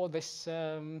thank all this,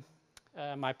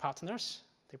 my partners.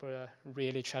 They were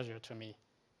really treasure to me.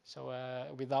 So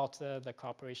without the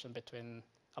cooperation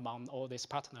among all these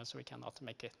partners, we cannot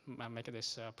make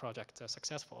this project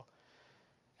successful.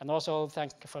 And also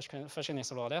thank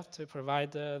Laureate to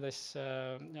provide this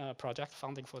project,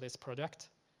 funding for this project.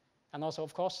 And also,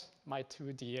 of course, my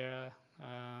two dear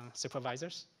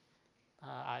supervisors.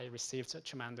 I received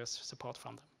tremendous support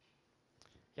from them.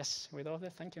 Yes, with all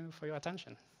that, thank you for your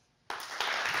attention.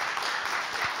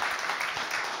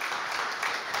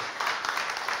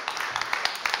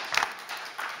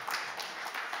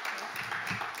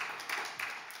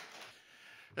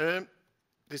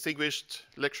 Distinguished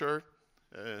lecturer,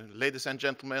 ladies and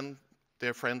gentlemen,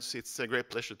 dear friends, it's a great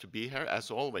pleasure to be here, as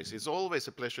always. It's always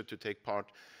a pleasure to take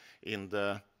part in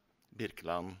the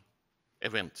Birkeland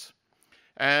event.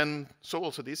 And so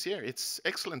also this year, it's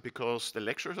excellent because the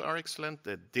lectures are excellent,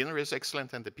 the dinner is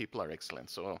excellent, and the people are excellent.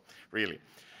 So really.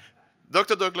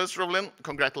 Dr. Douglas Rowland,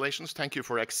 congratulations. Thank you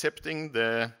for accepting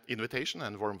the invitation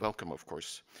and warm welcome, of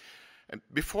course. And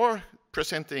before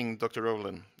presenting Dr.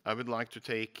 Rowland, I would like to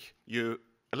take you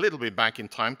a little bit back in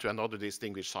time to another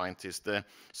distinguished scientist, the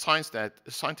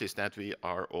scientist that we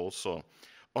are also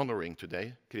honoring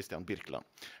today, Christian Birkeland.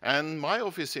 And my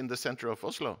office in the center of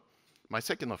Oslo, my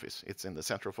second office, it's in the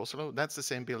center of Oslo. That's the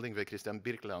same building where Christian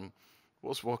Birkeland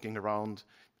was walking around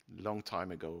a long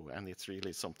time ago, and it's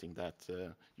really something that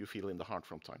you feel in the heart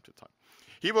from time to time.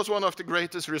 He was one of the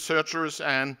greatest researchers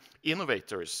and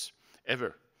innovators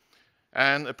ever,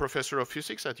 and a professor of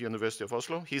physics at the University of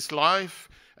Oslo. His life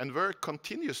and work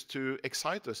continues to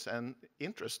excite us and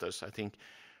interest us, I think,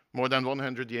 more than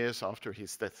 100 years after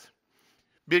his death.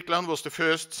 Birkeland was the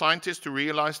first scientist to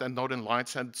realize that northern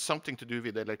lights had something to do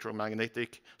with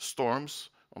electromagnetic storms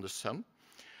on the sun.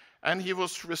 And he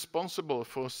was responsible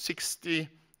for 60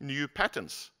 new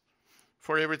patents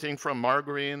for everything from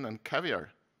margarine and caviar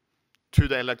to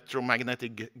the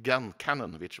electromagnetic gun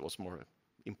cannon, which was more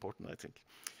important, I think.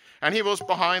 And he was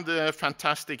behind the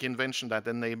fantastic invention that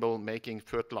enabled making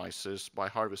fertilizers by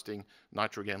harvesting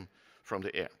nitrogen from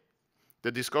the air.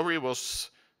 The discovery was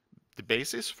the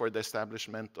basis for the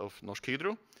establishment of Norsk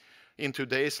Hydro. In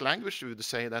today's language, we would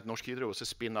say that Norsk Hydro was a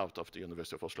spin-out of the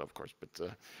University of Oslo, of course.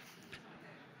 But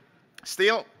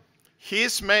Still,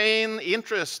 his main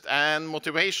interest and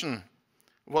motivation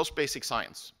was basic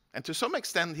science. And to some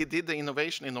extent, he did the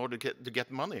innovation in order to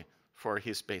get money for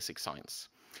his basic science.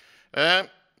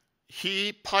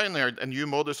 He pioneered a new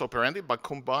modus operandi by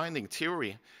combining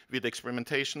theory with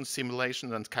experimentation,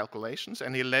 simulation, and calculations,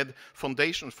 and he laid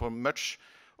foundations for much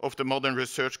of the modern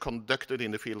research conducted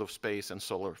in the field of space and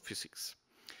solar physics.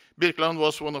 Birkeland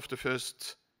was one of the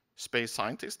first space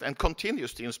scientists and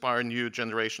continues to inspire new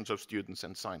generations of students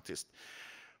and scientists.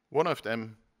 One of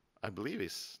them, I believe,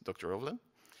 is Dr. Rowland,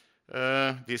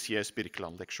 this year's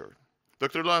Birkeland lecturer.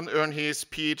 Dr. Rowland earned his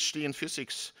PhD in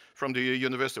physics from the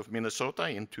University of Minnesota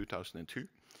in 2002.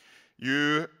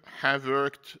 You have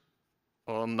worked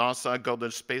on NASA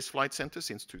Goddard Space Flight Center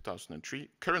since 2003,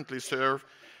 currently serve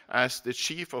as the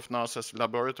chief of NASA's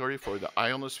laboratory for the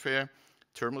Ionosphere,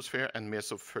 Thermosphere, and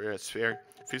Mesosphere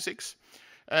physics.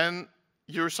 And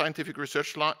your scientific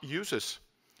research uses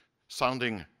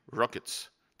sounding rockets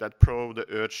that probe the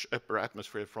Earth's upper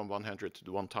atmosphere from 100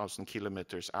 to 1,000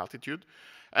 kilometers altitude,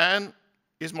 and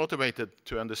is motivated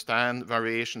to understand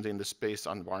variations in the space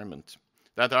environment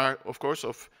that are, of course,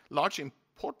 of large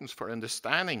importance for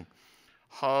understanding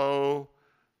how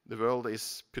the world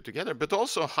is put together, but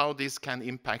also how this can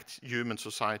impact human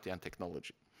society and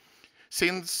technology.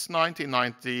 Since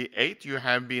 1998, you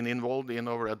have been involved in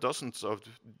over a dozen of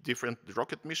different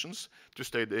rocket missions to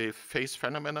study phase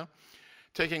phenomena,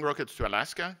 taking rockets to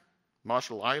Alaska,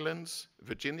 Marshall Islands,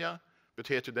 Virginia, but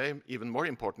here today, even more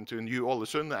important, to New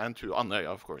Olsen and to Andøya,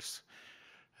 of course.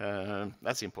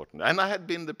 That's important. And I had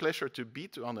been the pleasure to be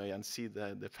to Andøya and see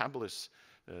the fabulous,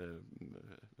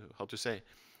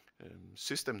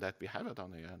 system that we have at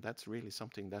Andøya. And that's really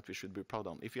something that we should be proud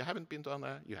of. If you haven't been to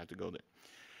Andøya, you have to go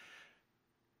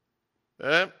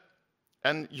there.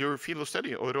 And your field of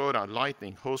study, aurora,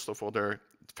 lightning, host of other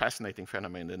fascinating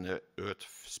phenomena in the Earth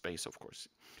space, of course.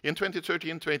 In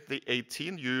 2013 and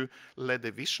 2018, you led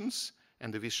the Visions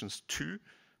and the Visions 2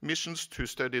 missions to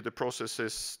study the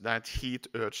processes that heat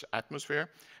Earth's atmosphere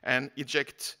and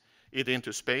eject it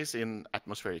into space in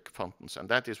atmospheric fountains. And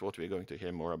that is what we're going to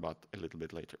hear more about a little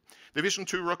bit later. The Vision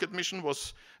 2 rocket mission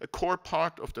was a core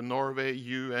part of the Norway,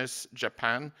 US,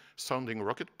 Japan sounding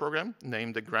rocket program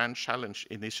named the Grand Challenge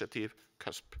Initiative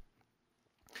CUSP.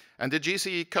 And the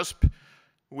GCE CUSP,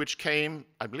 which came,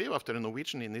 I believe, after the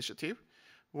Norwegian initiative,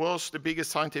 was the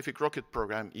biggest scientific rocket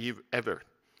program ever,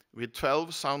 with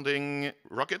 12 sounding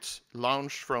rockets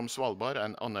launched from Svalbard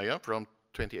and Andøya from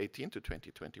 2018 to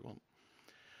 2021.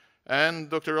 And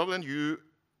Dr. Rowland, you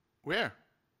were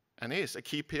and is a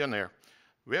key pioneer.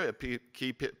 We are a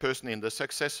key person in the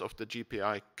success of the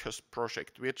GPI CUSP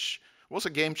project, which was a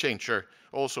game changer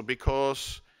also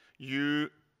because you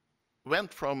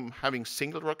went from having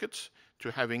single rockets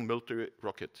to having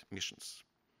multi-rocket missions.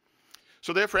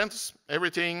 So dear friends,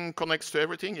 everything connects to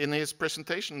everything. In his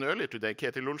presentation earlier today,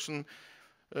 Ketil Olsen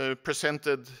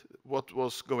presented what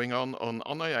was going on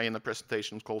Andøya in a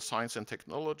presentation called Science and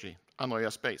Technology,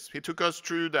 Andøya Space. He took us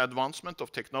through the advancement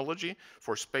of technology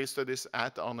for space studies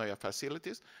at Andøya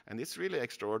facilities, and it's really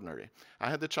extraordinary. I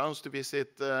had the chance to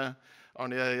visit Arne,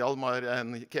 Hjalmar,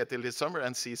 and Ketil this summer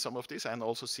and see some of this, and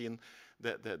also seen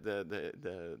the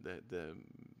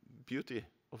beauty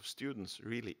of students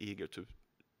really eager to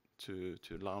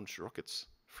launch rockets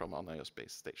from Andøya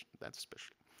Space Station. That's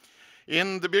special.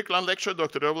 In the Birkeland lecture,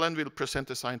 Dr. Rowland will present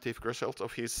the scientific results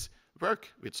of his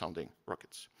work with sounding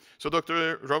rockets. So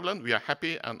Dr. Rowland, we are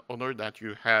happy and honored that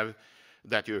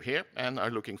you're here and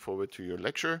are looking forward to your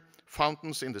lecture,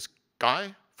 Fountains in the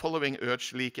Sky, Following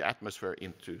Earth's Leaky Atmosphere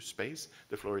into Space.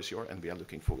 The floor is yours, and we are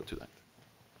looking forward to that.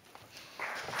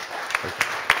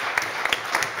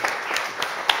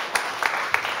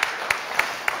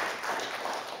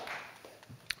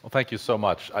 Well, thank you so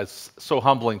much. It's so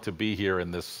humbling to be here in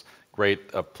this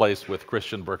great place with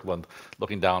Christian Birkeland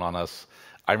looking down on us.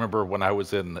 I remember when I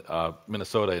was in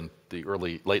Minnesota in the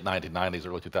late 1990s,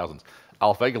 early 2000s,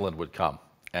 Alf Egeland would come,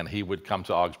 and he would come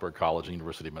to Augsburg College and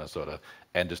University of Minnesota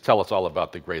and just tell us all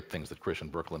about the great things that Christian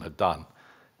Birkeland had done.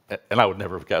 And I would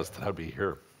never have guessed that I would be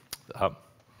here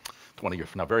 20 years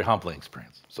from now. Very humbling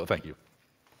experience, so thank you.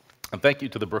 And thank you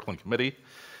to the Birkeland Committee,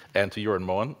 and to Jørgen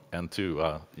Moen, and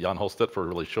to Jan Holstedt for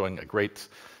really showing a great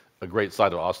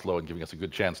side of Oslo and giving us a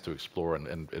good chance to explore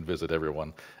and visit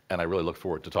everyone. And I really look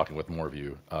forward to talking with more of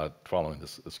you following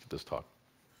this talk.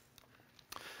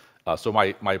 So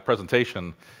my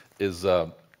presentation is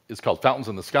is called Fountains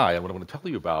in the Sky, and what I'm going to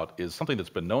tell you about is something that's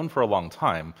been known for a long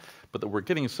time, but that we're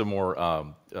getting some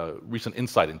more recent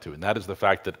insight into, and that is the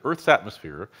fact that Earth's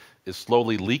atmosphere is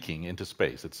slowly leaking into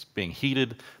space. It's being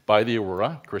heated by the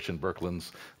aurora, Christian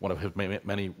Birkeland's one of his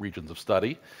many regions of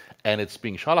study, and it's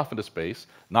being shot off into space.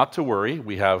 Not to worry,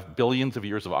 we have billions of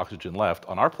years of oxygen left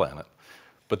on our planet,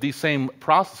 but these same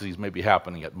processes may be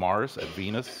happening at Mars, at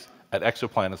Venus, at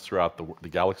exoplanets throughout the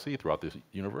galaxy, throughout the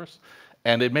universe.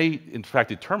 And it may, in fact,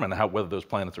 determine whether those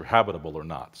planets are habitable or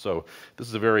not. So this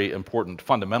is a very important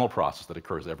fundamental process that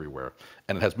occurs everywhere.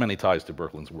 And it has many ties to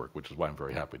Birkeland's work, which is why I'm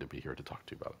very happy to be here to talk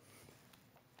to you about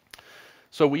it.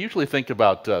 So we usually think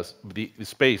about the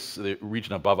space, the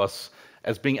region above us,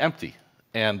 as being empty.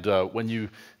 And when you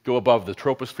go above the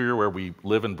troposphere, where we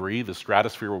live and breathe, the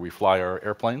stratosphere, where we fly our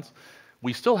airplanes,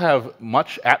 we still have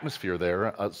much atmosphere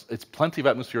there. It's plenty of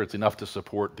atmosphere. It's enough to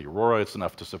support the aurora. It's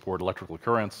enough to support electrical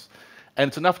currents. And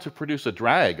it's enough to produce a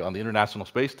drag on the International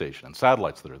Space Station and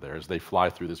satellites that are there as they fly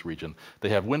through this region. They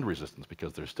have wind resistance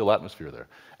because there's still atmosphere there.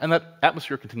 And that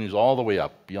atmosphere continues all the way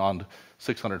up beyond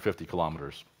 650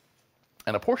 kilometers.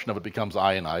 And a portion of it becomes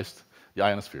ionized, the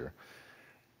ionosphere.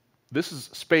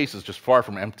 Space is just far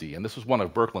from empty, and this was one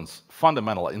of Birkeland's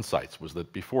fundamental insights, was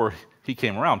that before he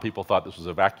came around, people thought this was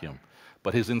a vacuum.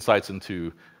 But his insights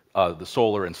into the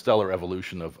solar and stellar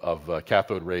evolution of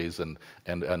cathode rays and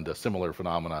similar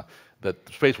phenomena, that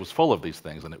space was full of these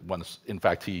things, and in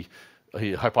fact, he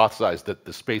hypothesized that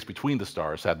the space between the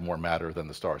stars had more matter than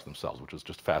the stars themselves, which was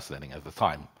just fascinating at the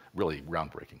time, really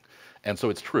groundbreaking. And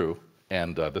so it's true,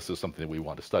 and this is something that we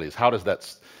want to study, is how do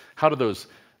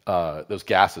those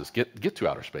gases get to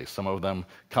outer space? Some of them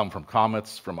come from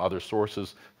comets, from other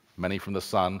sources, many from the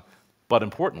sun, but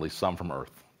importantly, some from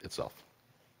Earth itself.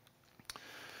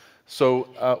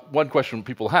 So one question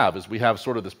people have is, we have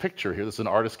sort of this picture here. This is an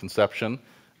artist's conception.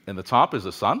 In the top is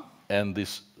the sun, and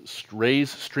these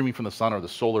rays streaming from the sun are the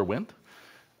solar wind.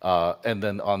 And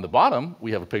then on the bottom,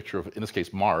 we have a picture of, in this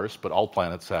case, Mars, but all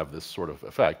planets have this sort of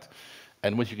effect.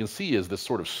 And what you can see is this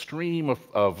sort of stream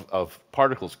of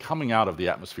particles coming out of the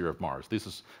atmosphere of Mars. This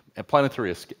is a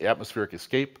planetary atmospheric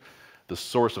escape. The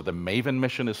source of the MAVEN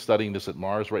mission is studying this at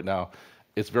Mars right now.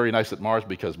 It's very nice at Mars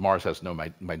because Mars has no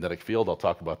magnetic field. I'll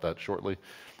talk about that shortly.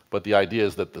 But the idea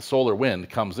is that the solar wind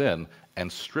comes in and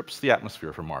strips the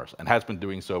atmosphere from Mars, and has been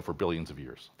doing so for billions of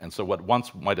years. And so what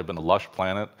once might have been a lush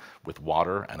planet with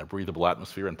water and a breathable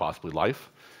atmosphere and possibly life,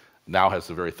 now has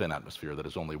a very thin atmosphere that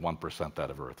is only 1%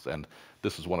 that of Earth's. And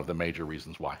this is one of the major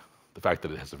reasons why. The fact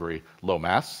that it has a very low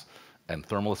mass and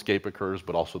thermal escape occurs,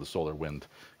 but also the solar wind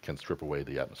can strip away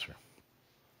the atmosphere.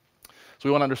 So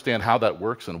we want to understand how that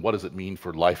works and what does it mean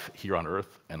for life here on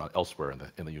Earth and elsewhere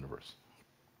in the universe.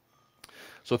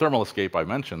 So thermal escape, I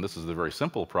mentioned, this is a very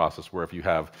simple process where if you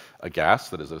have a gas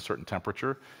that is at a certain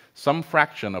temperature, some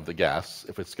fraction of the gas,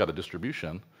 if it's got a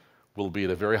distribution, will be at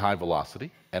a very high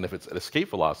velocity, and if it's at escape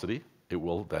velocity, it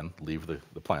will then leave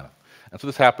the planet. And so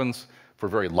this happens for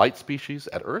very light species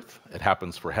at Earth. It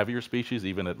happens for heavier species,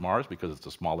 even at Mars, because it's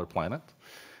a smaller planet.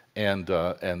 And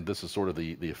this is sort of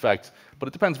the effect, but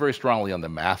it depends very strongly on the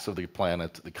mass of the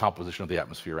planet, the composition of the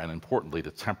atmosphere, and importantly, the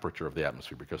temperature of the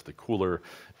atmosphere, because the cooler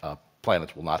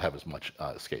planets will not have as much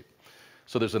escape.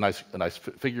 So there's a nice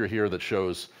figure here that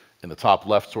shows in the top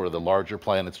left sort of the larger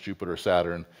planets, Jupiter,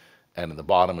 Saturn, and in the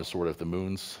bottom is sort of the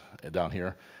moons down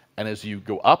here. And as you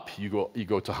go up, you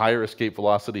go to higher escape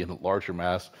velocity and larger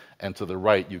mass, and to the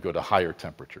right you go to higher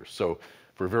temperatures. So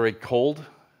for very cold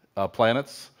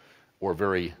planets or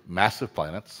very massive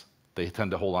planets, they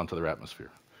tend to hold on to their atmosphere.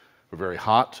 For very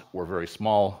hot or very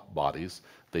small bodies,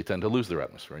 they tend to lose their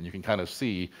atmosphere. And you can kind of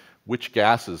see which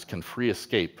gases can free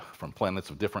escape from planets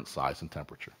of different size and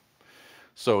temperature.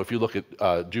 So if you look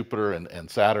at Jupiter and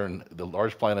Saturn, the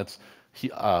large planets,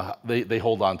 they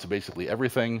hold on to basically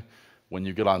everything. When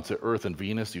you get onto Earth and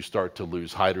Venus, you start to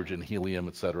lose hydrogen, helium,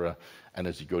 etc. And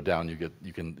as you go down,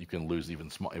 you can lose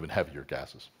even heavier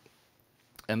gases.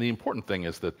 And the important thing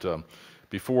is that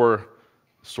before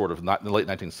sort of in the late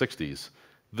 1960s,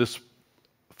 this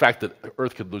fact that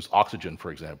Earth could lose oxygen,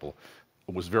 for example,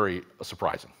 was very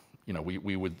surprising. You know,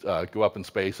 we would go up in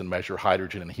space and measure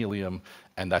hydrogen and helium,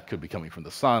 and that could be coming from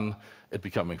the sun. It'd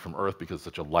be coming from Earth because it's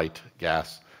such a light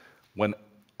gas. When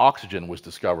oxygen was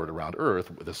discovered around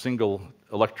Earth with a single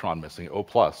electron missing, O+,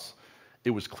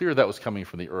 it was clear that was coming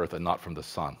from the Earth and not from the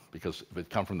sun, because if it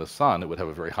come from the sun, it would have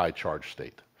a very high charge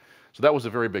state. So that was a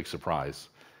very big surprise.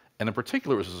 And in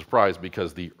particular, it was a surprise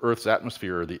because the Earth's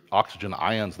atmosphere, the oxygen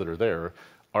ions that are there,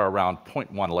 are around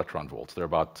 0.1 electron volts. They're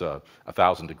about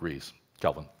 1,000 degrees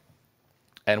Kelvin.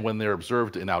 And when they're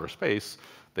observed in outer space,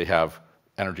 they have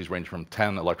energies ranging from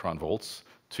 10 electron volts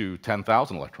to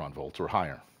 10,000 electron volts or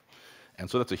higher. And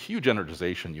so that's a huge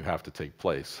energization you have to take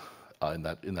place in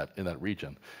that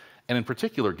region. And in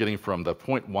particular, getting from the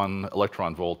 0.1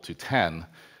 electron volt to 10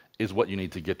 is what you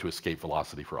need to get to escape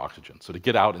velocity for oxygen. So to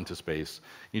get out into space,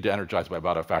 you need to energize by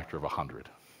about a factor of 100.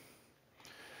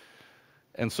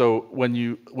 And so when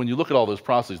you look at all those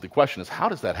processes, the question is, how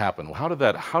does that happen? Well, how did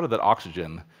that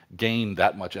oxygen gain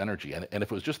that much energy? And if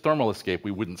it was just thermal escape,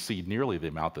 we wouldn't see nearly the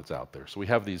amount that's out there. So we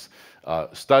have these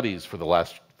studies for the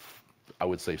last, I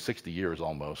would say, 60 years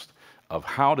almost, of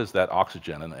how does that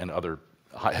oxygen and other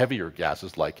heavier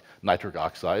gases like nitric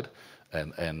oxide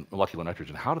and molecular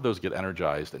nitrogen, how do those get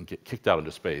energized and get kicked out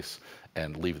into space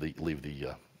and leave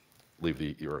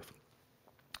the Earth?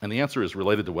 And the answer is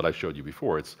related to what I showed you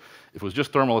before. If it was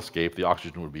just thermal escape, the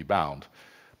oxygen would be bound.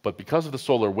 But because of the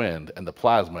solar wind and the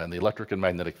plasma and the electric and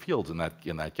magnetic fields in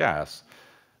that gas,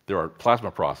 there are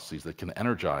plasma processes that can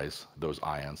energize those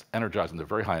ions, energize them to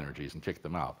very high energies and kick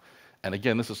them out. And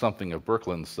again, this is something of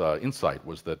Birkeland's insight,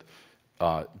 was that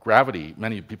gravity,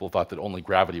 many people thought that only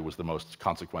gravity was the most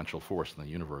consequential force in the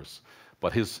universe.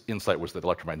 But his insight was that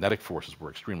electromagnetic forces were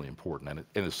extremely important, and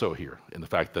it is so here, in the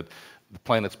fact that the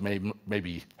planets may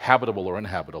be habitable or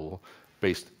uninhabitable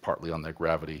based partly on their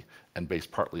gravity and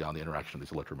based partly on the interaction of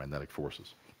these electromagnetic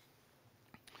forces.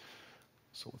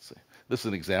 So let's see. This is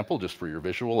an example, just for your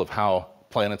visual, of how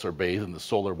planets are bathed in the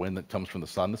solar wind that comes from the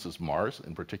sun. This is Mars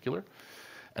in particular.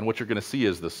 And what you're going to see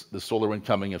is this solar wind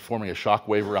coming and forming a shock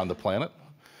wave around the planet.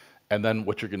 And then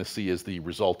what you're going to see is the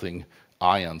resulting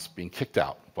ions being kicked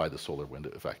out by the solar wind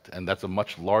effect. And that's a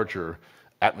much larger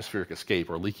atmospheric escape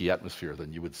or leaky atmosphere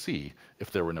than you would see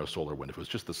if there were no solar wind, if it was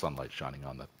just the sunlight shining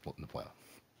on the planet.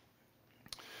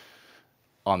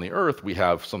 On the Earth, we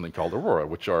have something called aurora,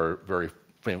 which are very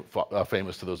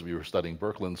famous to those of you who are studying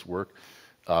Birkeland's work.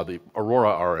 The aurora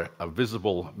are a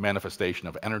visible manifestation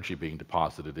of energy being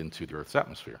deposited into the Earth's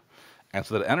atmosphere. And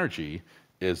so that energy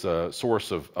is a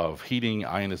source of heating,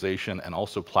 ionization, and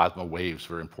also plasma waves,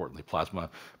 very importantly, plasma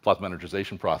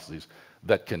energization processes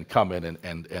that can come in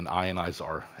and ionize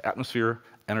our atmosphere,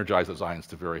 energize those ions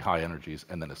to very high energies,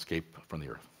 and then escape from the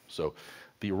Earth. So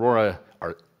the aurora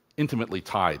are intimately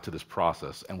tied to this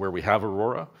process. And where we have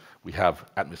aurora, we have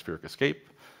atmospheric escape.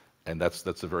 And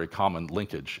that's a very common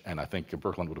linkage, and I think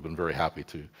Birkeland would have been very happy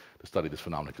to study this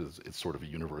phenomenon because it's sort of a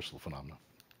universal phenomenon.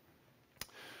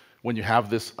 When you have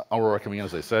this aurora coming in,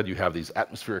 as I said, you have these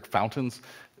atmospheric fountains.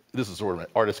 This is sort of an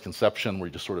artist's conception where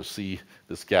you just sort of see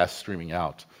this gas streaming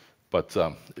out. But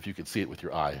if you could see it with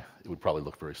your eye, it would probably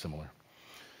look very similar.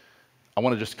 I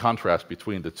want to just contrast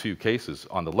between the two cases.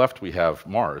 On the left, we have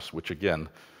Mars, which again,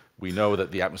 we know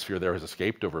that the atmosphere there has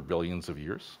escaped over billions of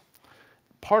years.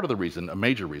 Part of the reason, a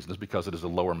major reason, is because it is a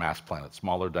lower mass planet,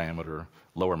 smaller diameter,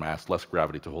 lower mass, less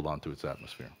gravity to hold on to its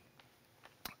atmosphere.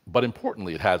 But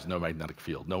importantly, it has no magnetic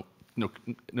field. No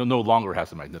longer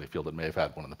has a magnetic field. It may have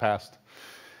had one in the past.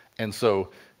 And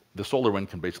so the solar wind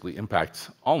can basically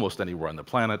impact almost anywhere on the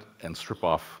planet and strip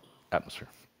off atmosphere.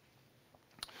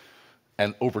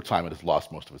 And over time, it has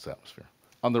lost most of its atmosphere.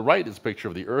 On the right is a picture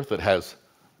of the Earth that has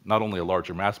not only a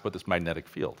larger mass, but this magnetic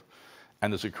field.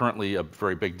 And there's currently a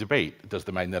very big debate. Does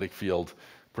the magnetic field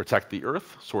protect the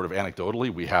Earth? Sort of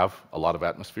anecdotally, we have a lot of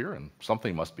atmosphere, and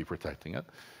something must be protecting it.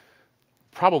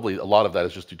 Probably a lot of that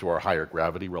is just due to our higher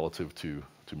gravity relative to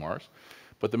Mars.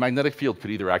 But the magnetic field could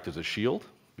either act as a shield,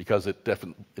 because it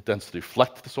tends to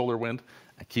deflect the solar wind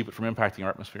and keep it from impacting our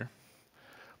atmosphere.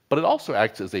 But it also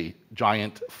acts as a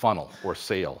giant funnel or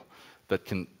sail that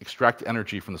can extract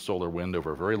energy from the solar wind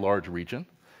over a very large region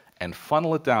and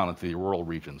funnel it down into the auroral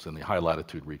regions and the high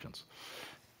latitude regions.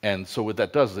 And so what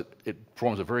that does is it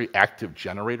forms a very active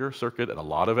generator circuit, and a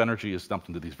lot of energy is dumped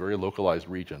into these very localized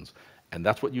regions. And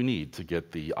that's what you need to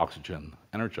get the oxygen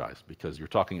energized, because you're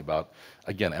talking about,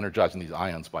 again, energizing these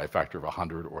ions by a factor of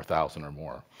 100 or 1,000 or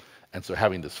more. And so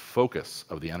having this focus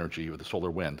of the energy of the solar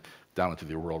wind down into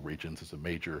the auroral regions is a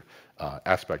major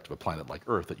aspect of a planet like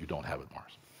Earth that you don't have at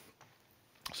Mars.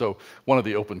 So one of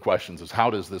the open questions is, how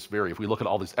does this vary? If we look at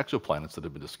all these exoplanets that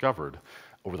have been discovered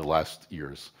over the last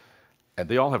years, and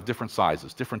they all have different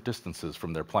sizes, different distances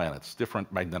from their planets,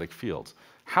 different magnetic fields,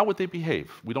 how would they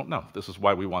behave? We don't know. This is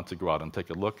why we want to go out and take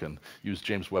a look and use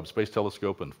James Webb Space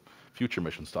Telescope and future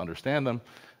missions to understand them.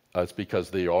 It's because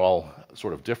they are all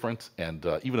sort of different, and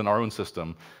even in our own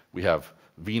system, we have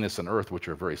Venus and Earth, which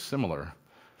are very similar.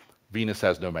 Venus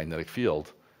has no magnetic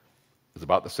field. It's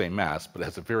about the same mass, but it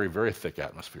has a very, very thick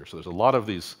atmosphere. So there's a lot of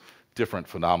these different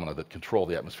phenomena that control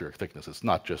the atmospheric thickness. It's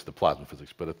not just the plasma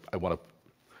physics, but I want to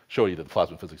show you that the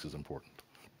plasma physics is important.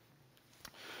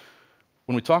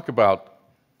 When we talk about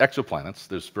exoplanets,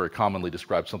 there's very commonly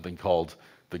described something called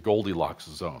the Goldilocks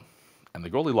zone. And the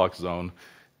Goldilocks zone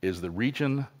is the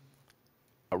region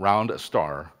around a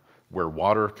star where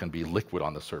water can be liquid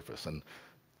on the surface. And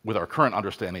with our current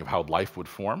understanding of how life would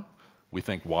form, we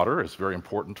think water is very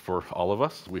important for all of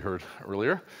us, as we heard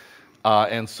earlier.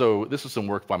 And so this is some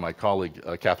work by my colleague,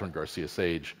 Catherine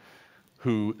Garcia-Sage,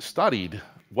 who studied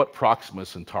what Proxima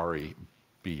Centauri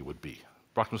b would be.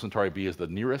 Proxima Centauri b is the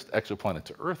nearest exoplanet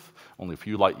to Earth, only a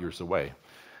few light years away.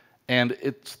 And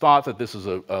it's thought that this is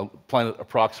a planet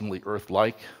approximately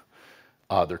Earth-like.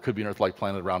 There could be an Earth-like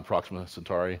planet around Proxima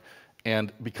Centauri.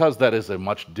 And because that is a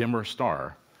much dimmer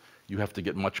star, you have to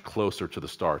get much closer to the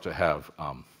star to have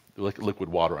liquid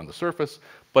water on the surface.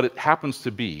 But it happens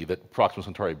to be that Proxima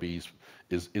Centauri b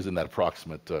is in that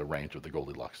approximate range of the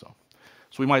Goldilocks zone.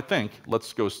 So we might think,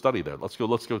 let's go study that. Let's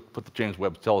go put the James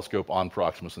Webb Telescope on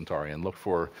Proxima Centauri and look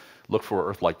for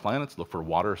Earth-like planets, look for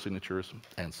water signatures,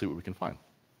 and see what we can find.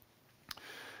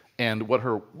 And what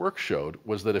her work showed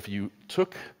was that if you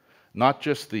took not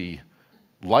just the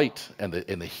light and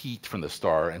the heat from the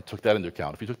star and took that into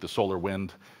account, if you took the solar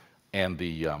wind and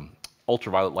the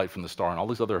ultraviolet light from the star and all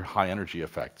these other high-energy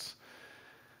effects,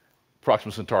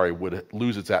 Proxima Centauri would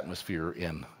lose its atmosphere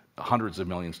in hundreds of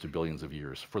millions to billions of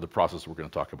years for the process we're going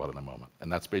to talk about in a moment.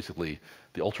 And that's basically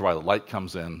the ultraviolet light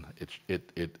comes in,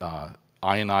 it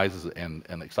ionizes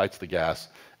and excites the gas,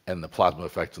 and the plasma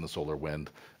effects in the solar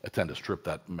wind tend to strip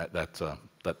that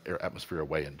air atmosphere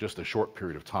away in just a short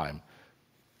period of time,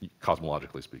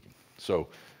 cosmologically speaking. So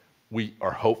we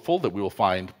are hopeful that we will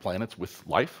find planets with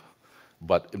life,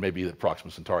 but it may be that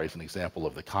Proxima Centauri is an example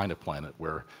of the kind of planet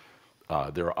where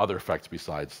there are other effects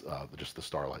besides just the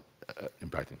starlight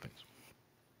impacting things.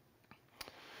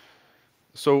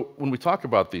 So when we talk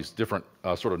about these different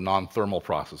sort of non-thermal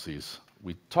processes,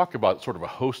 we talk about sort of a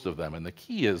host of them, and the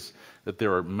key is that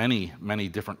there are many, many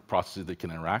different processes that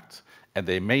can interact, and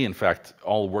they may in fact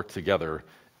all work together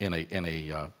in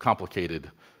a complicated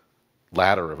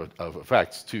ladder of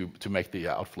effects to make the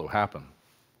outflow happen,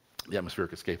 the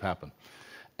atmospheric escape happen.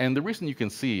 And the reason you can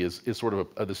see is sort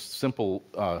of this simple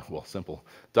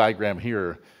diagram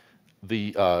here.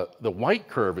 The white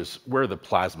curve is where the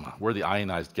plasma, where the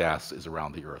ionized gas is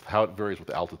around the Earth, how it varies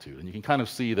with altitude. And you can kind of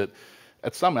see that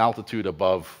at some altitude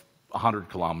above 100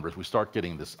 kilometers, we start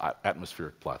getting this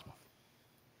atmospheric plasma.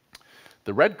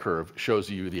 The red curve shows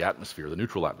you the atmosphere, the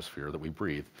neutral atmosphere that we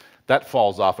breathe. That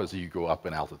falls off as you go up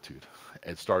in altitude.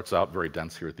 It starts out very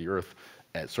dense here at the Earth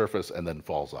at surface and then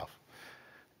falls off.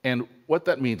 And what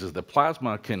that means is the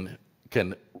plasma can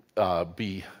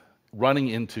be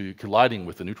colliding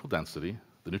with the neutral density,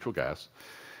 the neutral gas,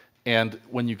 and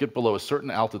when you get below a certain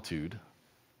altitude,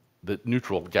 the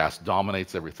neutral gas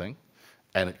dominates everything,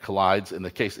 and it collides. In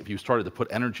the case, if you started to put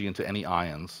energy into any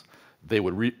ions, they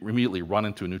would immediately run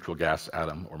into a neutral gas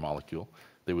atom or molecule.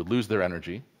 They would lose their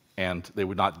energy, and they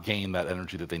would not gain that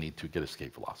energy that they need to get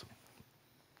escape velocity.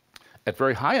 At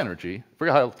very high energy,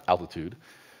 very high altitude,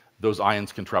 those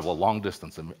ions can travel a long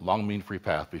distance, a long mean-free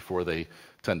path before they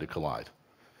tend to collide.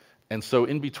 And so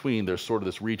in between, there's sort of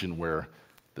this region where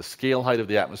the scale height of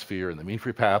the atmosphere and the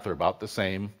mean-free path are about the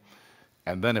same.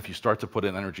 And then if you start to put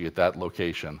in energy at that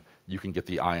location, you can get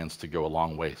the ions to go a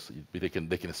long way. So they can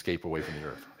escape away from the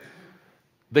Earth.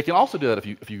 They can also do that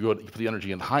if you put the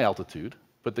energy in high altitude.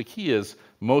 But the key is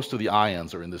most of the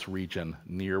ions are in this region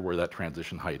near where that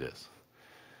transition height is.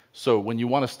 So when you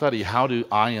want to study how do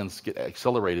ions get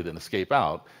accelerated and escape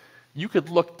out, you could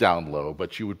look down low,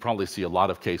 but you would probably see a lot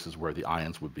of cases where the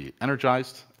ions would be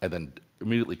energized and then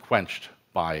immediately quenched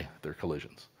by their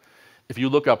collisions. If you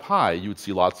look up high, you would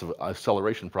see lots of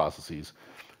acceleration processes,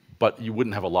 but you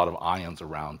wouldn't have a lot of ions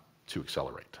around to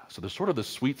accelerate. So there's sort of this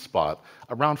sweet spot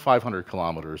around 500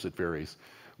 kilometers, it varies,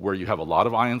 where you have a lot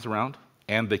of ions around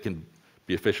and they can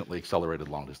be efficiently accelerated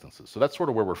long distances. So that's sort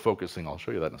of where we're focusing. I'll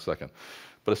show you that in a second.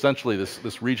 But essentially,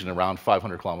 this region around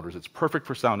 500 kilometers, it's perfect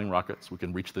for sounding rockets. We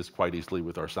can reach this quite easily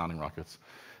with our sounding rockets.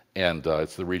 And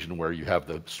it's the region where you have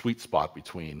the sweet spot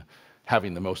between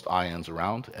having the most ions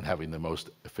around and having the most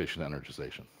efficient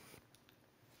energization.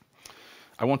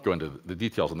 I won't go into the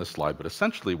details on this slide, but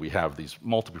essentially we have these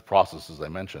multiple processes I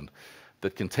mentioned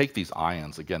that can take these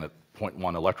ions, again at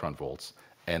 0.1 electron volts,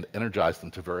 and energize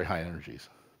them to very high energies.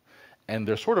 And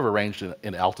they're sort of arranged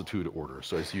in altitude order.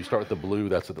 So as you start with the blue,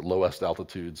 that's at the lowest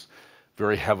altitudes,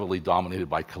 very heavily dominated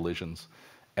by collisions.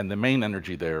 And the main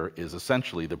energy there is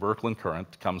essentially the Birkeland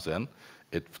current comes in,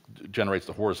 it generates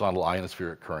the horizontal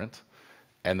ionospheric current,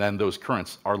 and then those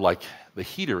currents are like the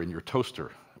heater in your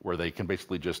toaster, where they can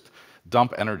basically just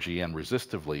dump energy and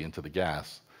resistively into the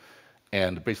gas,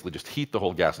 and basically just heat the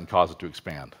whole gas and cause it to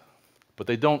expand. But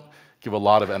they don't give a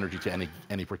lot of energy to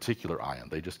any particular ion.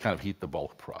 They just kind of heat the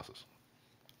bulk process.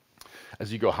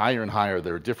 As you go higher and higher,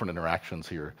 there are different interactions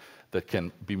here that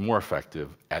can be more effective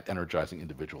at energizing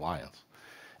individual ions.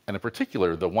 And in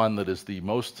particular, the one that is the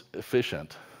most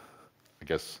efficient, I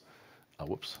guess,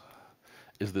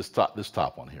 is this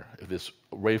top one here, this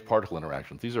wave-particle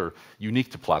interactions. These are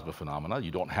unique to plasma phenomena.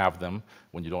 You don't have them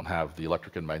when you don't have the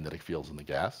electric and magnetic fields in the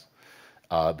gas.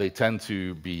 They tend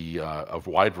to be a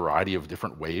wide variety of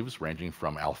different waves, ranging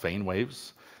from Alfvén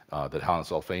waves that Hannes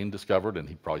Alfvén discovered, and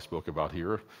he probably spoke about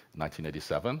here in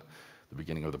 1987, the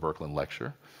beginning of the Birkeland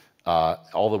lecture,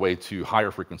 all the way to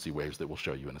higher frequency waves that we'll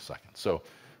show you in a second. So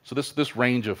this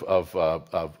range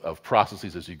of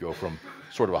processes as you go from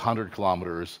sort of 100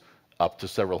 kilometers up to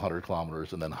several hundred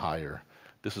kilometers and then higher,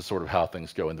 this is sort of how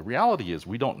things go. And the reality is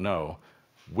we don't know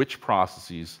which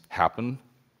processes happen,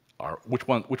 or which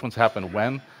ones happen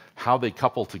when, how they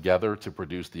couple together to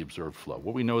produce the observed flow.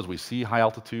 What we know is we see high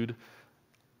altitude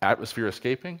atmosphere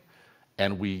escaping,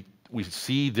 and we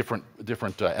see different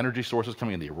energy sources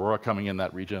coming in, the aurora coming in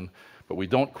that region, but we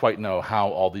don't quite know how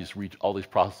all these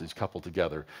processes couple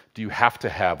together. Do you have to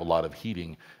have a lot of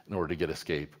heating in order to get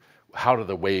escape? How do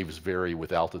the waves vary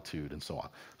with altitude, and so on? So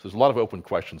there's a lot of open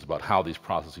questions about how these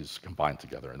processes combine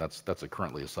together, and that's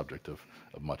currently a subject of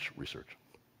much research.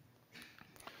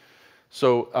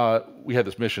 So we had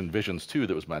this mission, Visions 2,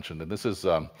 that was mentioned, and this is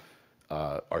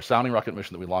our sounding rocket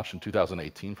mission that we launched in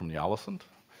 2018 from Ionosphere.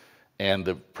 And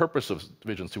the purpose of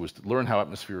Visions 2 was to learn how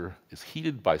atmosphere is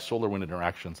heated by solar wind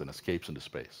interactions and escapes into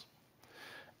space.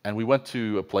 And we went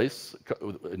to a place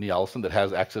in Ionosphere that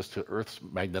has access to Earth's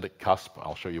magnetic cusp.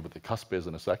 I'll show you what the cusp is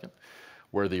in a second,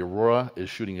 where the aurora is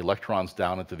shooting electrons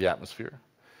down into the atmosphere.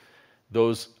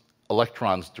 Those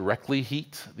electrons directly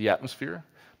heat the atmosphere,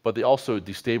 but they also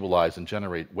destabilize and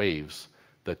generate waves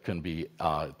that can be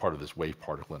part of this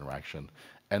wave-particle interaction.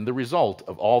 And the result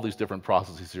of all these different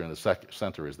processes here in the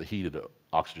center is the heated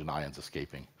oxygen ions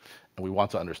escaping. And we want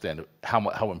to understand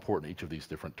how important each of these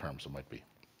different terms might be.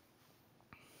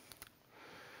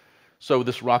 So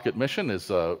this rocket mission is,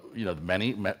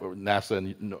 NASA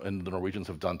and the Norwegians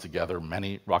have done together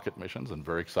many rocket missions, and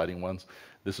very exciting ones.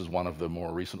 This is one of the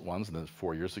more recent ones, and that's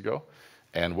 4 years ago.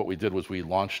 And what we did was we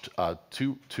launched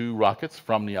two rockets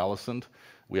from Ionosphere.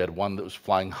 We had one that was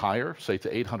flying higher, say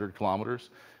to 800 kilometers,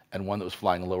 and one that was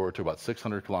flying lower to about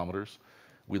 600 kilometers.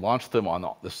 We launched them on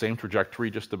the same trajectory,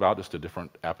 just a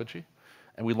different apogee.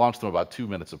 And we launched them about 2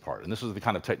 minutes apart. And this is the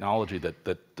kind of technology that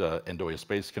Andøya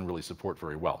Space can really support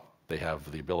very well. They have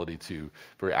the ability to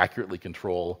very accurately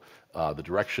control the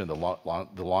direction, the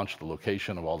launch, the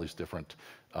location of all these different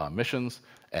missions,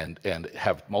 and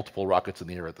have multiple rockets in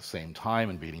the air at the same time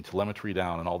and beating telemetry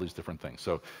down and all these different things.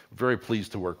 So very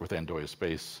pleased to work with Andøya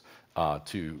Space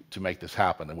to make this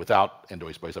happen. And without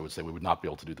Andøya Space, I would say we would not be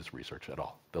able to do this research at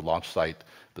all. The launch site,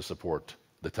 the support,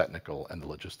 the technical, and the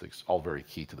logistics, all very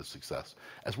key to the success.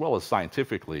 As well as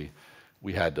scientifically,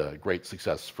 we had great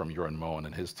success from Jørgen Moen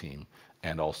and his team,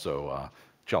 and also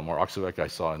Hjalmar Aksevik I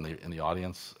saw in the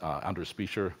audience, Anders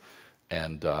Spicher,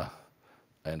 and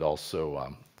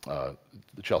also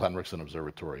the Kjell Henriksen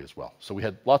Observatory as well. So we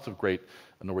had lots of great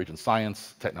Norwegian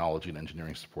science, technology, and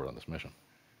engineering support on this mission.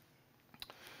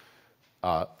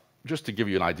 Just to give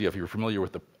you an idea, if you're familiar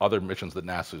with the other missions that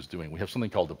NASA is doing, we have something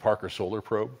called the Parker Solar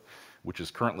Probe, which is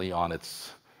currently on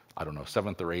its,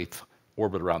 7th or 8th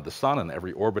orbit around the sun, and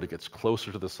every orbit it gets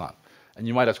closer to the sun. And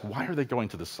you might ask, why are they going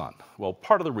to the sun? Well,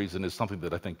 part of the reason is something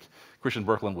that I think Christian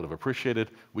Birkeland would have appreciated.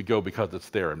 We go because it's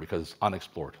there and because it's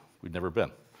unexplored. We've never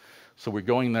been. So we're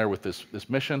going there with this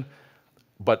mission.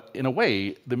 But in a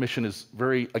way, the mission is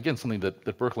again, something that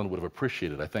Birkeland would have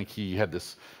appreciated. I think he had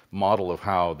this model of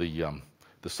how the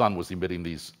sun was emitting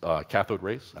these cathode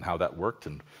rays and how that worked.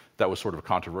 And that was sort of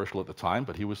controversial at the time,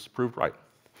 but he was proved right.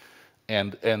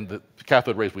 And the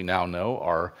cathode rays we now know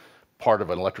are part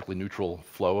of an electrically neutral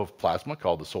flow of plasma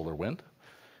called the solar wind.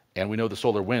 And we know the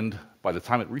solar wind, by the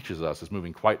time it reaches us, is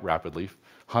moving quite rapidly,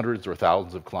 hundreds or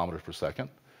thousands of kilometers per second.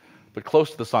 But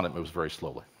close to the sun, it moves very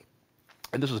slowly.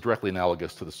 And this is directly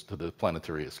analogous to the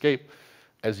planetary escape.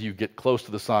 As you get close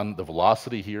to the sun, the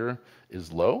velocity here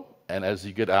is low. And as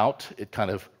you get out, it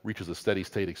kind of reaches a steady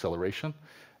state acceleration.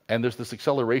 And there's this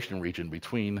acceleration region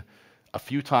between a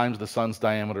few times the sun's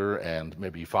diameter and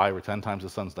maybe 5 or 10 times the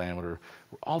sun's diameter,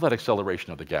 where all that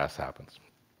acceleration of the gas happens.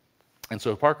 And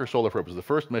so Parker Solar Probe was the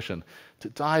first mission to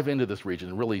dive into this region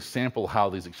and really sample how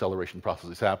these acceleration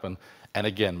processes happen. And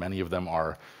again, many of them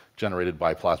are generated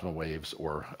by plasma waves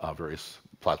or various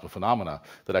plasma phenomena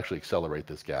that actually accelerate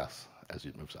this gas as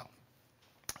it moves out.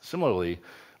 Similarly,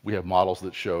 we have models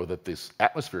that show that this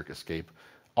atmospheric escape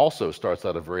also starts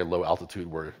at a very low altitude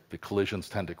where the collisions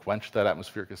tend to quench that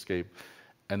atmospheric escape.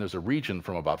 And there's a region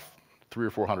from about 300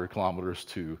 or 400 kilometers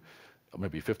to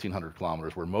maybe 1,500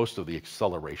 kilometers, where most of the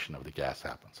acceleration of the gas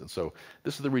happens. And so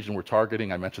this is the region we're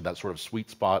targeting. I mentioned that sort of sweet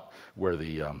spot where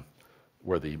the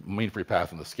mean free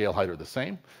path and the scale height are the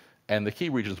same. And the key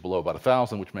region is below about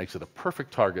 1,000, which makes it a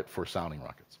perfect target for sounding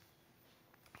rockets.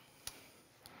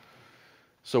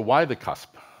 So why the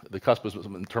cusp? The cusp is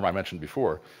a term I mentioned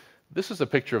before. This is a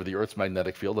picture of the Earth's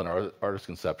magnetic field in our artist's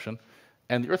conception.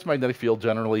 And the Earth's magnetic field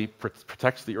generally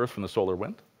protects the Earth from the solar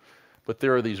wind. But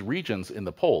there are these regions in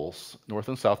the poles, North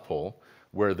and South Pole,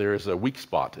 where there is a weak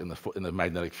spot in the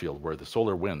magnetic field where the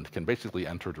solar wind can basically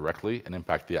enter directly and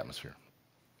impact the atmosphere.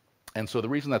 And so the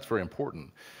reason that's very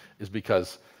important is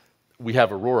because we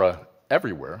have aurora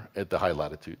everywhere at the high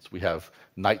latitudes. We have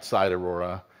night side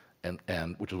aurora,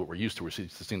 and which is what we're used to. We're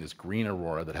seeing this green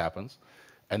aurora that happens.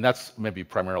 And that's maybe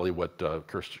primarily what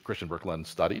Christian Birkeland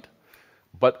studied.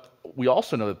 But we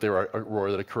also know that there are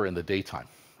aurora that occur in the daytime.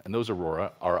 And those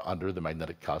aurora are under the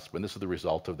magnetic cusp. And this is the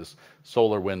result of this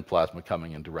solar wind plasma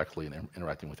coming in directly and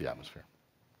interacting with the atmosphere.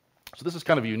 So this is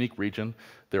kind of a unique region.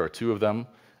 There are two of them.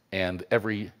 And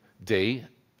every day,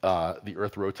 the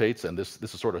Earth rotates. And this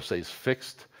sort of stays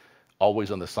fixed, always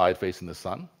on the side facing the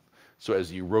sun. So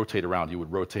as you rotate around, you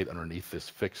would rotate underneath this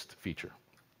fixed feature.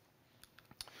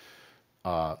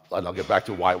 And I'll get back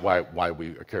to why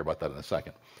we care about that in a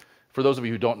second. For those of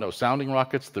you who don't know sounding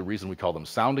rockets, the reason we call them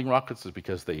sounding rockets is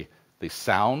because they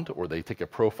sound, or they take a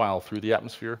profile through the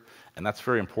atmosphere, and that's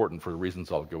very important for the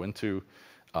reasons I'll go into.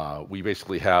 We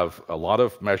basically have a lot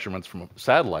of measurements from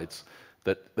satellites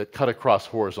that cut across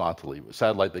horizontally.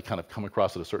 Satellite, they kind of come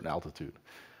across at a certain altitude.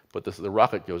 But the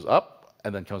rocket goes up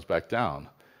and then comes back down.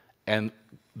 And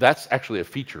that's actually a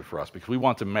feature for us, because we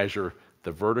want to measure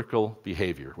the vertical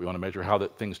behavior. We want to measure how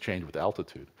things change with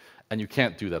altitude. And you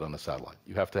can't do that on a satellite.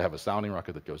 You have to have a sounding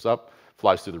rocket that goes up,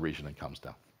 flies through the region, and comes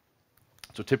down.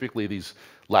 So typically these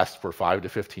last for 5 to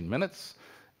 15 minutes,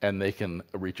 and they can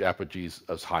reach apogees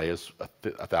as high as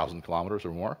 1,000 kilometers or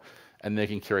more, and they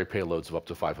can carry payloads of up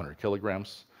to 500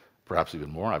 kilograms, perhaps even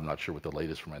more. I'm not sure what the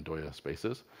latest from Andøya space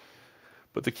is.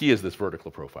 But the key is this vertical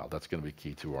profile. That's going to be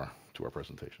key to our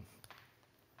presentation.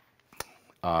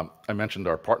 I mentioned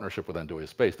our partnership with Andøya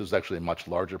Space. This is actually a much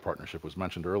larger partnership, was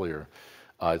mentioned earlier.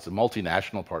 It's a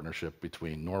multinational partnership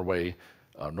between Norway.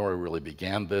 Norway really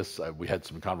began this. We had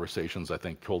some conversations. I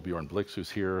think Kolbjørn Blix, who's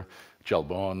here, Kjell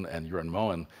Boen, and Jørgen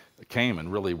Moen came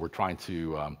and really were trying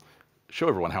to show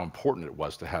everyone how important it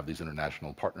was to have these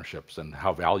international partnerships and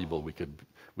how valuable we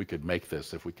could make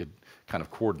this if we could kind of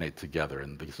coordinate together.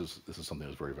 And this is something that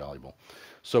was very valuable.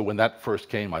 So when that first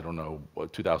came, I don't know,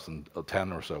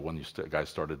 2010 or so, when you guys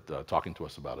started talking to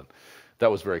us about it,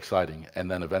 that was very exciting. And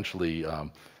then eventually,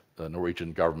 the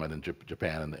Norwegian government and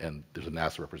Japan, and there's a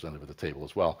NASA representative at the table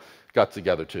as well, got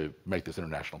together to make this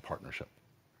international partnership.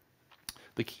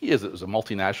 The key is it was a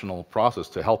multinational process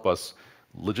to help us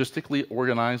logistically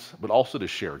organize, but also to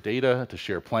share data, to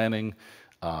share planning,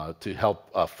 to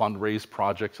help fundraise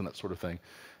projects and that sort of thing.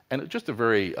 And it's just a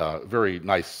very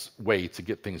nice way to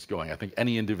get things going. I think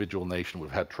any individual nation would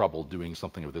have had trouble doing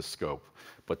something of this scope,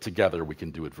 but together we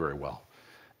can do it very well.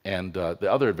 And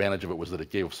the other advantage of it was that it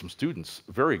gave some students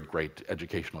very great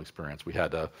educational experience. We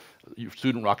had a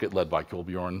student rocket led by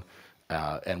Kolbjørn,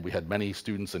 and we had many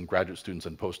students and graduate students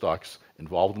and postdocs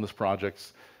involved in this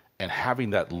project. And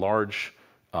having that large,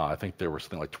 I think there were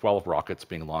something like 12 rockets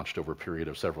being launched over a period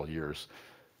of several years,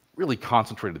 really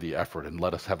concentrated the effort and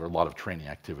let us have a lot of training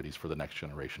activities for the next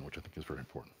generation, which I think is very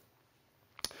important.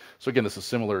 So again, this is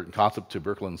similar in concept to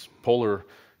Birkeland's polar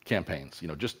campaigns.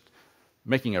 Just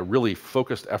making a really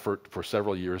focused effort for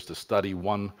several years to study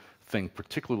one thing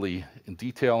particularly in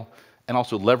detail, and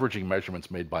also leveraging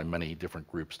measurements made by many different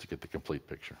groups to get the complete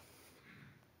picture.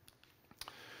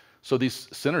 So these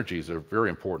synergies are very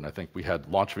important. I think we had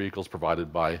launch vehicles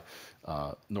provided by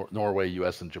Norway,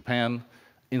 US, and Japan,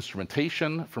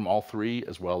 instrumentation from all three,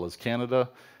 as well as Canada.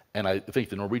 And I think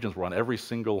the Norwegians were on every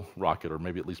single rocket, or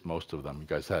maybe at least most of them. You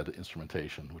guys had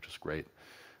instrumentation, which is great.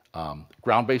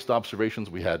 Ground-based observations,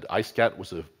 we had IceCat,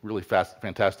 was a really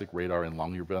fantastic radar in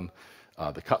Longyearbyen,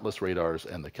 the Cutlass radars,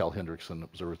 and the Kjell Hendriksen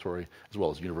Observatory, as well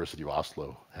as University of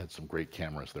Oslo, had some great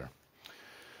cameras there.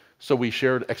 So we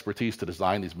shared expertise to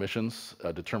design these missions,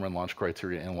 determine launch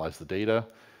criteria, analyze the data.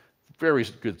 Very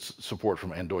good support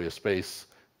from Andøya Space,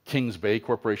 Kings Bay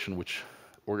Corporation, which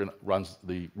runs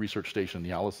the research station in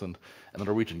the Ionosphere, and the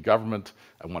Norwegian government.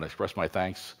 I want to express my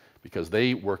thanks, because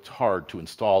they worked hard to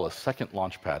install a second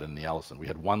launch pad in the Ionosphere. We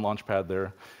had one launch pad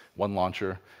there, one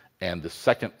launcher, and the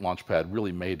second launch pad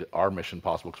really made our mission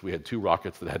possible, because we had two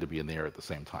rockets that had to be in the air at the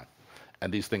same time.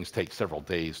 And these things take several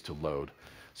days to load.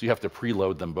 So you have to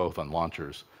preload them both on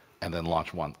launchers and then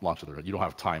launch the other. You don't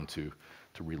have time to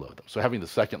to reload them. So having the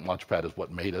second launch pad is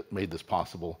what made this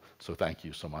possible, so thank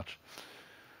you so much.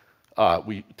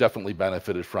 We definitely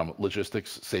benefited from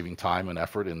logistics, saving time and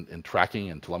effort in tracking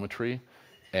and telemetry,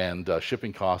 and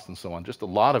shipping costs and so on. Just a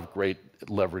lot of great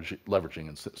leveraging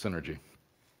and synergy.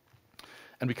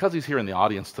 And because he's here in the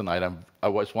audience tonight,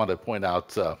 I just want to point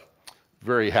out,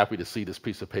 very happy to see this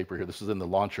piece of paper here. This is in the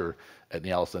launcher at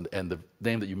Ny-Ålesund, and the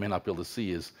name that you may not be able to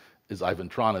see is Øyvind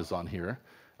Trane on here.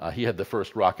 He had the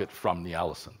first rocket from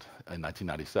Ny-Ålesund in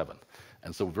 1997.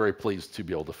 And so we're very pleased to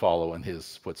be able to follow in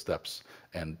his footsteps,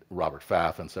 and Robert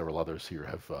Pfaff and several others here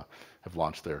have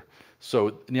launched there.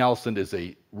 So Ny-Ålesund is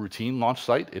a routine launch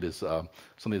site. It is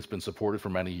something that's been supported for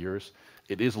many years.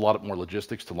 It is a lot more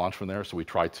logistics to launch from there, so we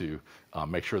try to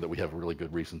make sure that we have a really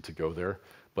good reason to go there.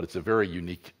 But it's a very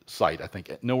unique site. I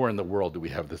think nowhere in the world do we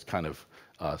have this kind of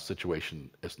situation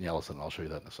as Ny-Ålesund, and I'll show you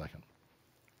that in a second.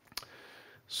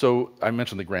 So I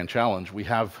mentioned the Grand Challenge. We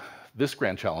have this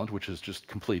Grand Challenge, which is just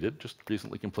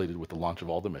recently completed with the launch of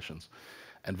all the missions,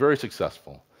 and very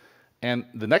successful. And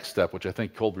the next step, which I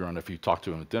think Kolbjørn, if you talk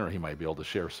to him at dinner, he might be able to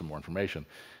share some more information,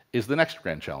 is the next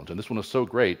Grand Challenge. And this one was so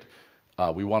great,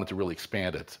 we wanted to really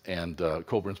expand it. And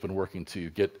Kolbjørn's been working to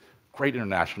get great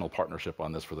international partnership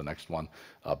on this for the next one,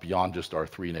 beyond just our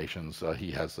 3 nations.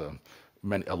 He has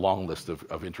a long list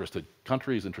of interested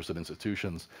countries, interested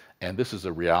institutions, and this is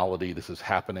a reality. This is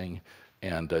happening,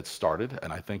 and it's started.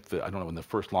 And I think that, I don't know when the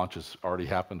first launch has already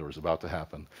happened or is about to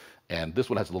happen. And this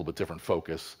one has a little bit different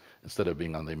focus. Instead of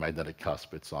being on the magnetic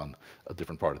cusp, it's on a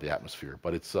different part of the atmosphere.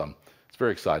 But it's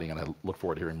very exciting, and I look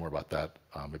forward to hearing more about that.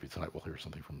 Maybe tonight we'll hear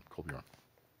something from Kolbjørn.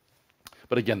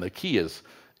 But again, the key is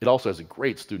it also has a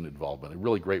great student involvement, a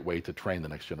really great way to train the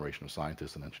next generation of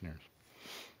scientists and engineers.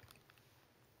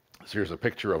 So here's a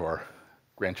picture of our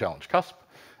Grand Challenge cusp,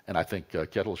 and I think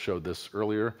Ketil showed this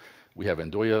earlier. We have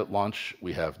Andøya launch,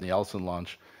 we have Ny-Ålesund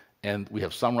launch, and we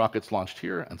have some rockets launched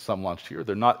here and some launched here.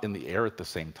 They're not in the air at the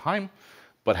same time,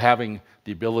 but having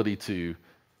the ability to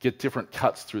get different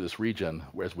cuts through this region,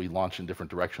 whereas we launch in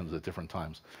different directions at different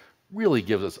times, really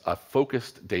gives us a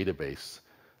focused database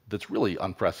that's really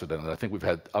unprecedented. I think we've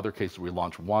had other cases where we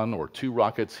launch 1 or 2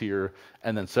 rockets here,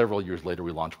 and then several years later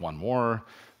we launch 1 more,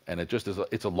 and it just is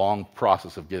it's a long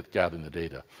process of gathering the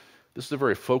data. This is a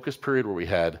very focused period where we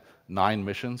had 9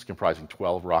 missions comprising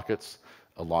 12 rockets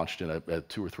launched in a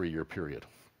 2 or 3 year period.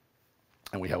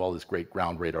 And we have all these great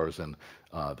ground radars and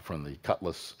from the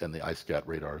Cutlass and the IceCat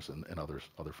radars and other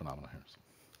phenomena here.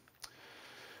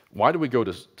 Why do we go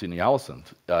to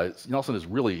Ny-Ålesund? Ny-Ålesund is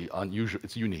really unusual.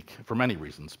 It's unique for many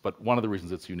reasons, but one of the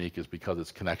reasons it's unique is because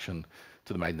its connection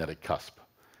to the magnetic cusp.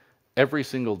 Every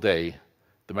single day,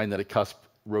 the magnetic cusp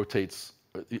rotates,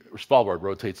 Svalbard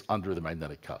rotates under the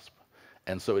magnetic cusp.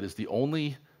 And so it is the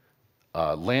only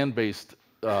land-based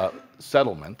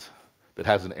settlement that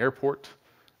has an airport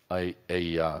and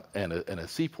a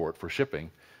seaport for shipping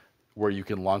where you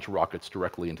can launch rockets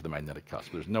directly into the magnetic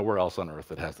cusp. There's nowhere else on Earth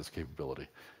that has this capability.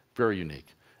 Very unique.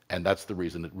 And that's the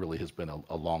reason it really has been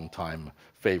a long-time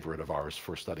favorite of ours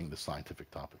for studying the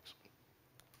scientific topics.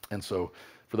 And so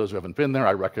for those who haven't been there,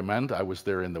 I recommend. I was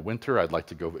there in the winter. I'd like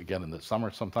to go again in the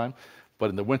summer sometime. But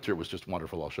in the winter, it was just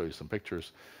wonderful. I'll show you some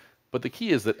pictures. But the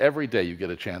key is that every day you get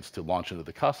a chance to launch into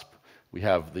the cusp. We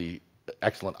have the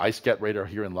excellent IceCat radar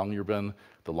here in Longyearbyen.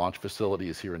 The launch facility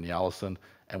is here in Ny-Ålesund.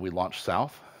 And we launch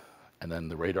south. And then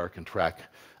the radar can track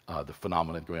the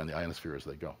phenomenon going on the ionosphere as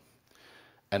they go.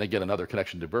 And again, another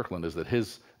connection to Birkeland is that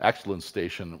his excellence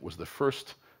station was the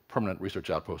first permanent research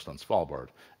outpost on Svalbard,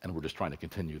 and we're just trying to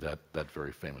continue that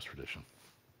very famous tradition.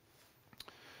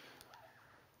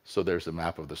 So there's a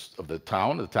map of the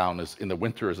town. The town is, in the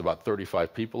winter, is about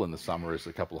 35 people. In the summer, is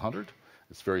a couple hundred.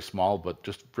 It's very small, but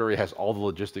just has all the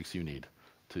logistics you need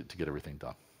to get everything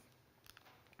done.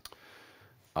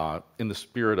 In the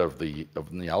spirit of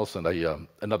Ny-Ålesund,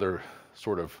 another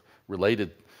sort of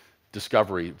related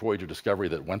voyage of discovery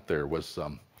that went there was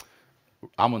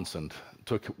Amundsen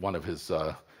took one of his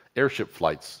airship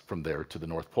flights from there to the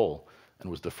North Pole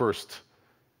and was the first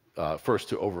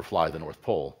to overfly the North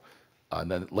Pole.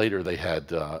 And then later they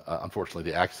had,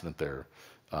 unfortunately, the accident there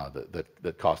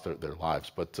that cost their lives.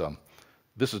 But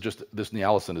this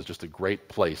Ny-Ålesund is just a great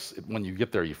place. When you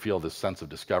get there, you feel this sense of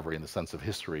discovery and the sense of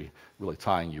history really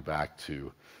tying you back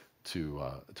to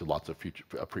lots of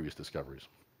previous discoveries.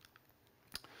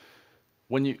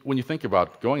 When you think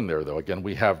about going there, though, again,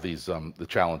 we have these the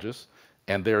challenges,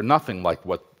 and they're nothing like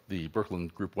what the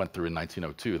Birkeland group went through in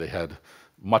 1902. They had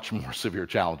much more severe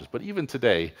challenges. But even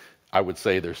today, I would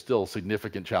say there's still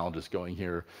significant challenges going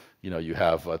here. You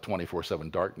have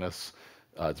 24/7 darkness.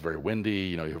 It's very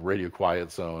windy. You have radio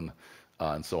quiet zone,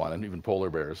 and so on, and even polar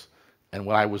bears. And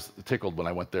when I was tickled when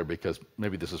I went there, because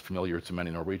maybe this is familiar to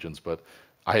many Norwegians, but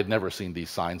I had never seen these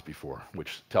signs before,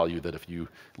 which tell you that if you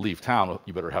leave town,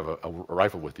 you better have a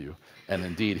rifle with you. And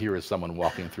indeed, here is someone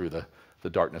walking through the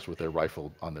darkness with their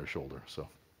rifle on their shoulder. So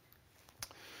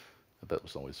that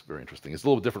was always very interesting. It's a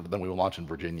little different than we will launch in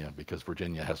Virginia, because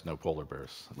Virginia has no polar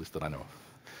bears, at least that I know of.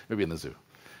 Maybe in the zoo.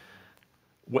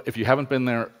 If you haven't been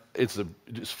there, it's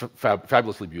just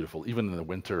fabulously beautiful, even in the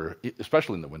winter,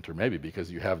 especially in the winter, maybe, because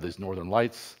you have these northern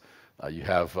lights. You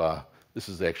have, this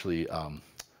is actually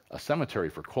a cemetery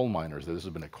for coal miners. This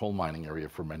has been a coal mining area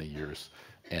for many years,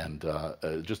 and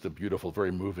just a beautiful,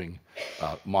 very moving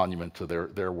monument to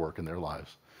their work and their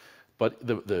lives. But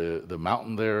the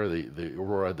mountain there, the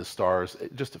aurora, the stars,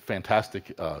 just a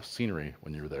fantastic scenery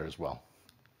when you're there as well.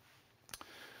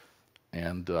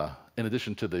 And in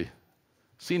addition to the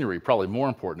scenery, probably more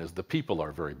important is the people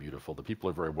are very beautiful. The people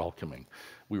are very welcoming.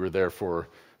 We were there for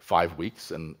 5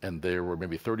 weeks, and there were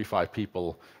maybe 35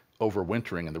 people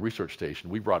overwintering in the research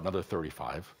station. We brought another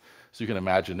 35. So you can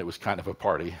imagine it was kind of a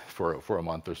party for a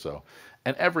month or so.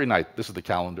 And every night, this is the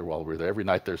calendar while we were there, every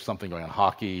night there's something going on,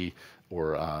 hockey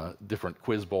or a different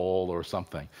quiz bowl or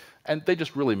something. And they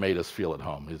just really made us feel at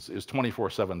home. It was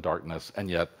 24/7 darkness, and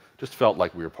yet just felt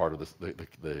like we were part of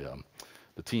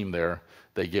the team there.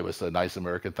 They gave us a nice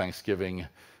American Thanksgiving.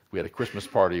 We had a Christmas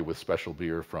party with special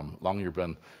beer from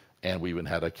Longyearbyen, and we even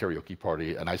had a karaoke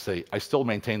party. And I still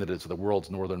maintain that it's the world's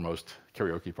northernmost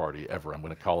karaoke party ever. I'm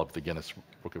going to call up the Guinness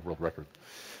Book of World Records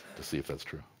to see if that's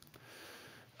true.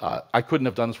 I couldn't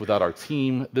have done this without our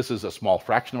team. This is a small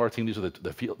fraction of our team. These are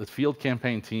the field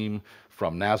campaign team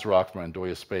from Nasrock, from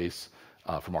Andøya Space,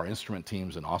 from our instrument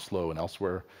teams in Oslo and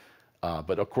elsewhere.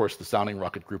 But of course, the sounding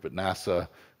rocket group at NASA,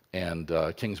 and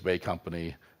Kings Bay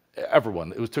Company,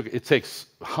 everyone. It takes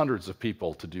hundreds of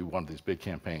people to do one of these big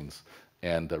campaigns,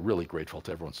 and really grateful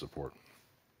to everyone's support.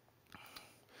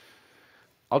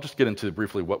 I'll just get into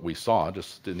briefly what we saw.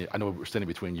 I know we're standing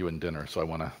between you and dinner, so I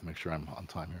want to make sure I'm on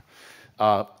time here.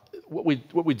 What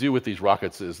we do with these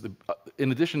rockets is,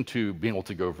 in addition to being able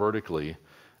to go vertically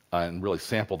and really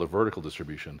sample the vertical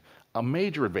distribution, a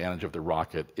major advantage of the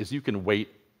rocket is you can wait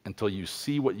until you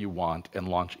see what you want and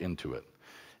launch into it.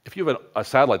 If you have a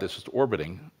satellite that's just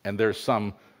orbiting and there's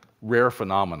some rare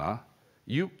phenomena,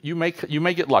 you may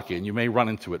get lucky and you may run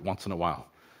into it once in a while,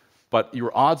 but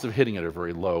your odds of hitting it are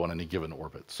very low on any given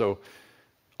orbit. So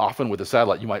often with a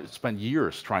satellite, you might spend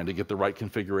years trying to get the right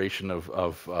configuration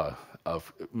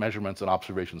of measurements and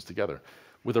observations together.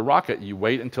 With a rocket, you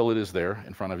wait until it is there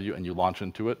in front of you and you launch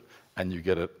into it, and you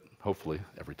get it hopefully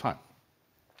every time.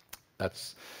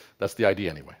 That's the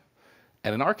idea anyway.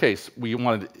 And in our case, we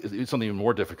wanted something even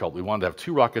more difficult. We wanted to have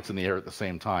 2 rockets in the air at the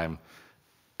same time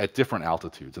at different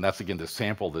altitudes. And that's, again, to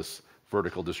sample this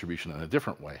vertical distribution in a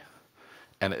different way.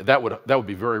 And that would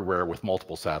be very rare with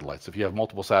multiple satellites. If you have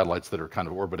multiple satellites that are kind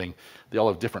of orbiting, they all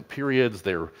have different periods,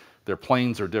 their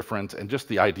planes are different, and just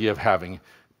the idea of having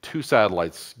 2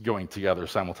 satellites going together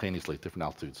simultaneously at different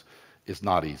altitudes is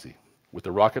not easy. With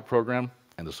the rocket program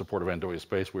and the support of Andøya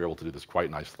Space, we were able to do this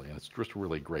quite nicely, and it's just a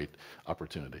really great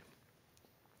opportunity.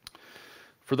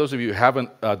 For those of you who haven't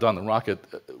done the rocket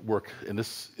work in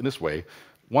this way,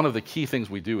 one of the key things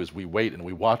we do is we wait and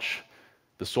we watch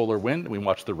the solar wind and we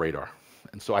watch the radar.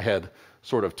 And so I had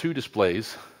sort of 2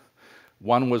 displays.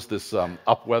 One was this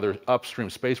upstream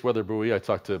space weather buoy. I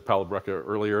talked to Paul Brecka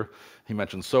earlier. He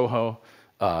mentioned SOHO.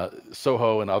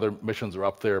 SOHO and other missions are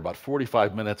up there about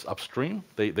 45 minutes upstream.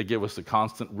 They give us a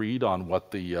constant read on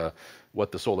what the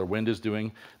solar wind is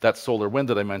doing. That solar wind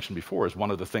that I mentioned before is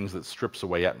one of the things that strips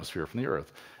away atmosphere from the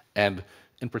Earth. And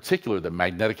in particular, the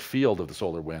magnetic field of the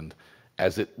solar wind,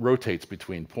 as it rotates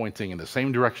between pointing in the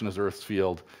same direction as Earth's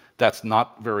field, that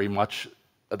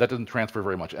doesn't transfer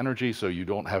very much energy, so you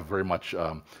don't have very much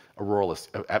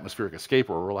atmospheric escape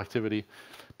or auroral activity.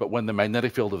 But when the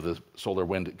magnetic field of the solar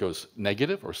wind goes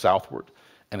negative or southward,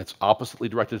 and it's oppositely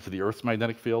directed to the Earth's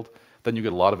magnetic field, then you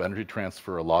get a lot of energy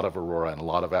transfer, a lot of aurora, and a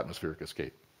lot of atmospheric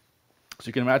escape. So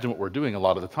you can imagine what we're doing a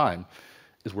lot of the time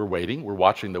is we're waiting, we're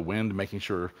watching the wind, making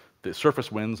sure the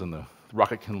surface winds and the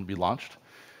rocket can be launched.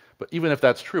 But even if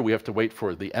that's true, we have to wait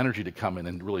for the energy to come in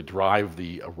and really drive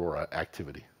the aurora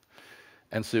activity.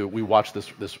 And so we watch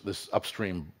this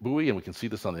upstream buoy, and we can see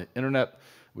this on the internet.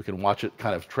 We can watch it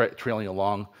kind of trailing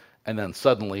along, and then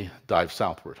suddenly dive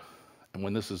southward. And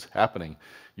when this is happening,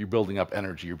 you're building up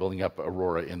energy, you're building up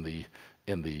aurora in the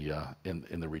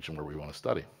region where we want to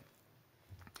study.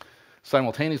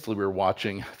 Simultaneously, we were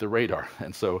watching the radar,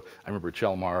 and so I remember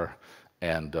Chelmar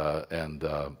and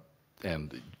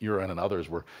Yara and others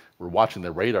were watching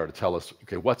the radar to tell us,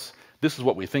 okay, this is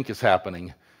what we think is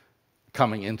happening.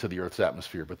 coming into the Earth's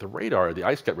atmosphere. But the radar, the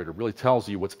ice cat radar, really tells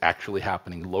you what's actually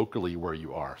happening locally where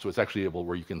you are. So it's actually able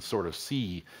where you can sort of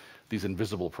see these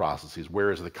invisible processes.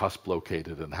 Where is the cusp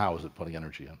located and how is it putting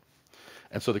energy in?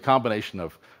 And so the combination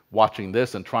of watching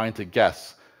this and trying to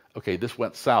guess, okay, this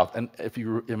went south. And if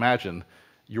you imagine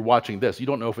you're watching this, you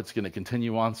don't know if it's going to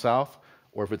continue on south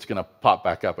or if it's going to pop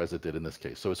back up as it did in this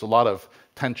case. So it's a lot of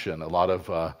tension, a lot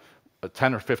of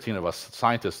 10 or 15 of us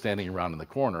scientists standing around in the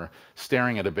corner,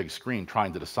 staring at a big screen,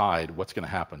 trying to decide what's going to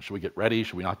happen. Should we get ready?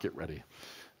 Should we not get ready?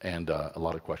 And a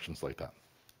lot of questions like that.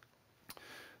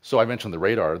 So I mentioned the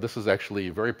radar. This is actually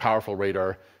a very powerful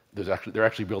radar. They're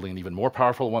actually building an even more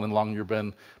powerful one in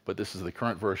Longyearbyen, but this is the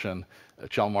current version.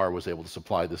 Chalmar was able to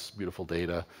supply this beautiful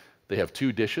data. They have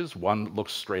two dishes. One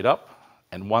looks straight up,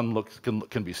 and one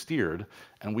can be steered.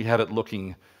 And we had it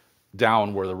looking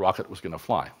down where the rocket was going to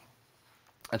fly.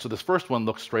 And so this first one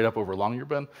looks straight up over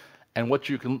Longyearbyen. And what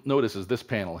you can notice is this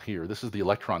panel here. This is the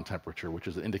electron temperature, which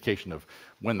is an indication of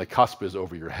when the cusp is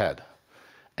over your head.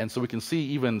 And so we can see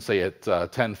even, say, at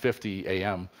 10:50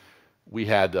 a.m., we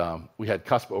had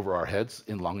cusp over our heads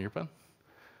in Longyearbyen,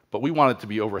 but we wanted to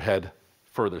be overhead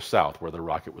further south where the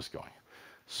rocket was going.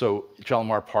 So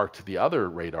Chalmar parked the other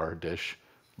radar dish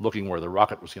looking where the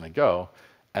rocket was going to go,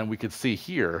 and we could see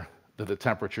here that the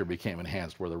temperature became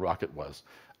enhanced where the rocket was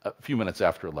a few minutes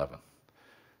after 11.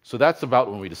 So that's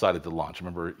about when we decided to launch.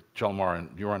 Remember, Chalmar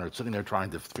and Yara are sitting there trying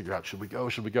to figure out, should we go,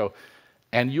 should we go?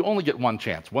 And you only get one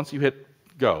chance. Once you hit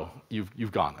go,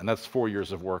 you've gone, and that's 4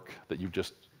 years of work that you've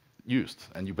just used,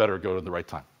 and you better go to the right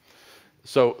time.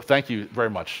 So thank you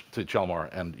very much to Chalmar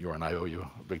and Yara. I owe you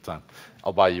big time.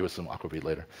 I'll buy you with some aquavit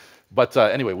later. But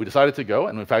anyway, we decided to go,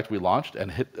 and in fact, we launched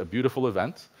and hit a beautiful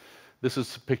event. This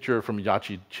is a picture from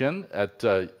Yachi Chin at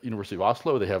University of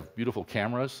Oslo. They have beautiful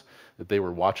cameras that they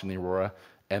were watching the aurora,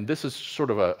 and this is sort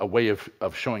of a way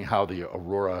of showing how the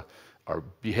aurora are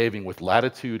behaving with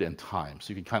latitude and time. So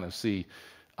you can kind of see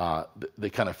they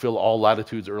kind of fill all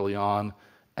latitudes early on,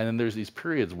 and then there's these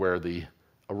periods where the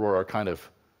aurora are kind of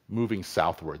moving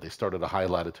southward. They start at a high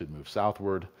latitude, move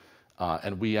southward,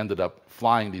 and we ended up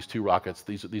flying these two rockets.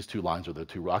 These two lines are the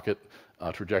two rocket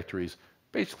trajectories,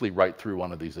 basically right through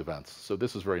one of these events. So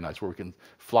this is very nice, where we can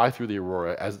fly through the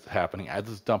aurora as it's happening, as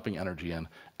it's dumping energy in,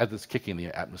 as it's kicking the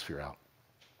atmosphere out.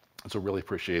 And so really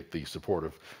appreciate the support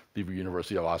of the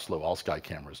University of Oslo all-sky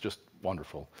cameras, just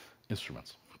wonderful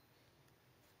instruments.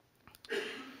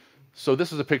 So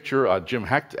this is a picture. Jim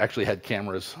Hecht actually had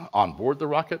cameras on board the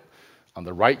rocket. On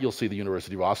the right, you'll see the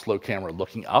University of Oslo camera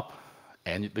looking up,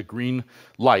 and the green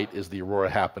light is the aurora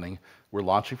happening. We're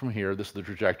launching from here. This is the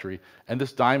trajectory, and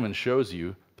this diamond shows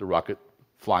you the rocket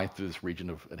flying through this region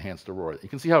of enhanced aurora. You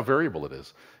can see how variable it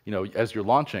is. You know, as you're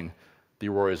launching, the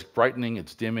aurora is brightening,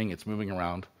 it's dimming, it's moving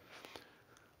around.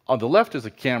 On the left is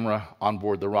a camera on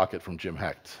board the rocket from Jim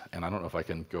Hecht, and I don't know if I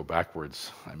can go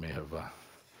backwards. I may have.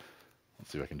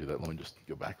 Let's see if I can do that. Let me just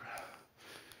go back.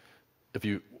 If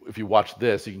you watch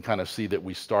this, you can kind of see that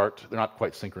we start. They're not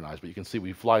quite synchronized, but you can see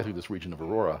we fly through this region of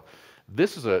aurora.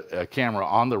 This is a camera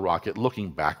on the rocket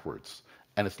looking backwards,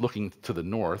 and it's looking to the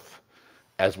north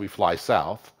as we fly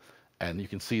south. And you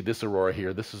can see this aurora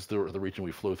here. This is the region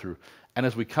we flew through. And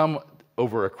as we come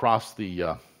over across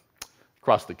the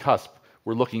cusp,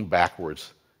 we're looking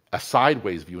backwards, a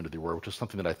sideways view into the aurora, which is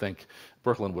something that I think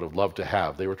Birkeland would have loved to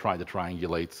have. They were trying to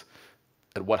triangulate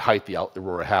at what height the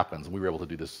aurora happens, and we were able to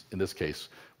do this, in this case,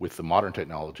 with the modern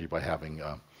technology by having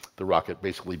the rocket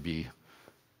basically be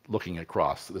looking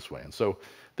across this way. And so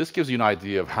this gives you an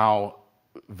idea of how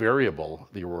variable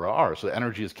the aurora are. So the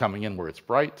energy is coming in where it's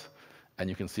bright, and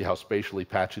you can see how spatially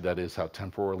patchy that is, how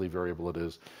temporally variable it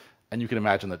is. And you can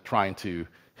imagine that trying to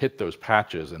hit those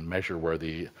patches and measure where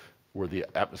the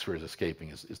atmosphere is escaping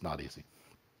is not easy.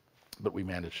 But we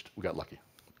managed, we got lucky.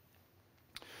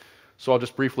 So I'll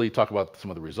just briefly talk about some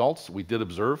of the results. We did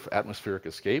observe atmospheric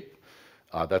escape.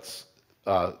 That's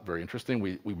very interesting.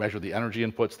 We measured the energy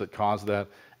inputs that cause that,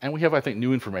 and we have, I think,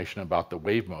 new information about the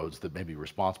wave modes that may be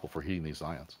responsible for heating these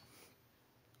ions.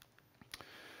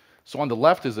 So on the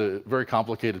left is a very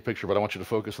complicated picture, but I want you to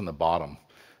focus on the bottom.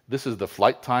 This is the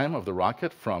flight time of the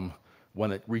rocket from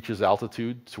when it reaches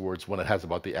altitude towards when it has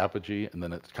about the apogee, and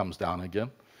then it comes down again.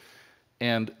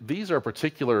 And these are a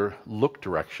particular look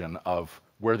direction of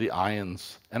where the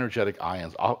ions, energetic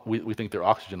ions, we think they're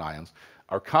oxygen ions,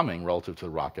 are coming relative to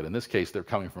the rocket. In this case, they're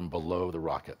coming from below the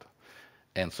rocket.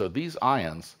 And so these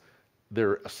ions,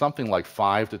 they're something like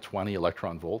 5 to 20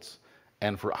 electron volts.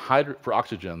 And for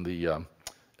oxygen, the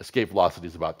escape velocity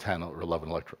is about 10 or 11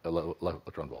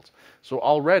 electron volts. So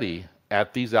already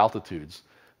at these altitudes,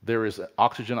 there is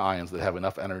oxygen ions that have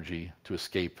enough energy to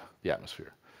escape the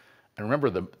atmosphere. And remember,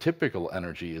 the typical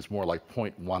energy is more like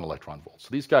 0.1 electron volts. So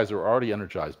these guys are already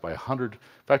energized by 100,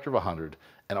 factor of 100,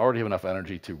 and already have enough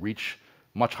energy to reach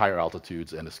much higher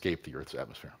altitudes and escape the Earth's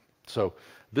atmosphere. So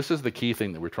this is the key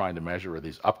thing that we're trying to measure, are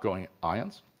these upgoing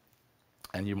ions.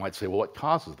 And you might say, well, what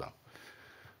causes them?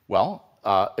 Well,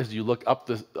 as you look up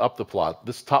the plot,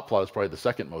 this top plot is probably the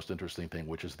second most interesting thing,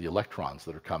 which is the electrons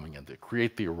that are coming in to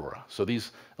create the aurora. So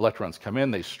these electrons come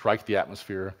in, they strike the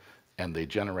atmosphere, and they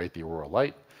generate the aurora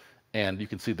light. And you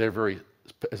can see they're very,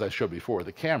 as I showed before with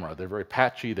the camera, they're very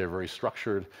patchy, they're very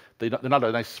structured. They're not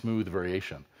a nice smooth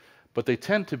variation. But they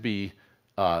tend to be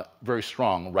very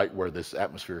strong right where this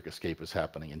atmospheric escape is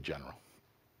happening in general.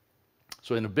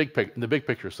 So in the big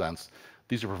picture sense,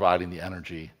 these are providing the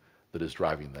energy that is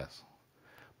driving this.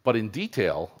 But in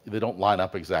detail, they don't line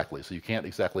up exactly. So you can't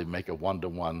exactly make a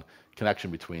one-to-one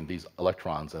connection between these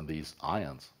electrons and these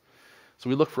ions. So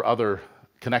we look for other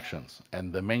connections.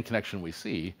 And the main connection we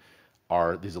see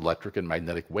are these electric and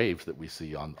magnetic waves that we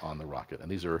see on the rocket.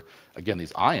 And these are, again,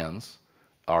 these ions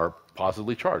are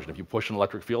positively charged. If you push an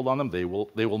electric field on them, they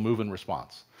will move in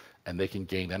response. And they can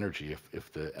gain energy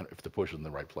if the push is in the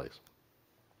right place.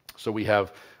 So we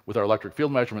have, with our electric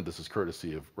field measurement, this is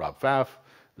courtesy of Rob Pfaff.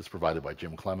 This is provided by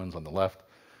Jim Clemens on the left.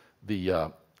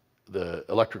 The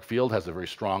electric field has a very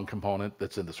strong component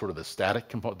that's in the sort of the static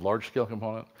component, large scale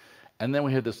component. And then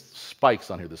we have this spikes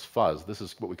on here, this fuzz. This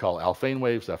is what we call Alfvén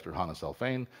waves after Hannes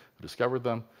Alfvén, who discovered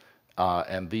them.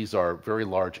 And these are very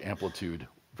large amplitude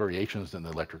variations in the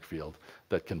electric field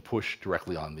that can push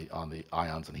directly on the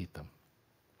ions and heat them.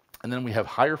 And then we have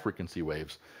higher frequency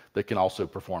waves that can also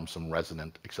perform some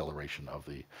resonant acceleration of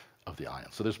the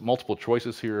ions. So there's multiple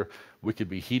choices here. We could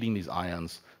be heating these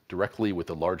ions directly with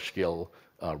a large scale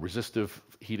resistive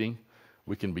heating.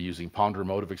 We can be using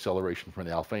ponderomotive acceleration from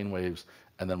the Alfvén waves,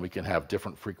 and then we can have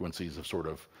different frequencies of sort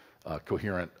of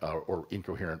coherent or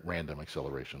incoherent random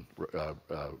acceleration,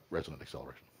 resonant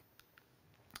acceleration.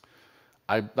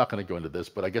 I'm not going to go into this,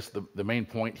 but I guess the main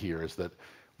point here is that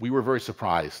we were very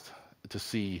surprised to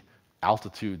see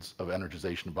altitudes of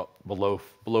energization about below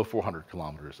 400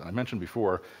 kilometers. And I mentioned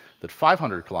before that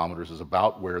 500 kilometers is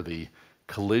about where the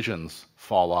collisions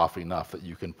fall off enough that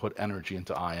you can put energy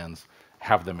into ions,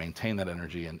 have them maintain that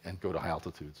energy, and go to high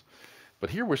altitudes.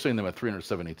 But here we're seeing them at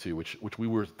 372, which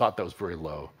we thought that was very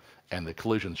low, and the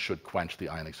collisions should quench the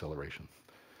ion acceleration.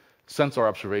 Since our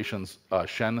observations,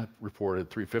 Shen reported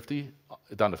 350,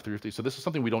 down to 350. So this is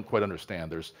something we don't quite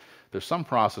understand. There's some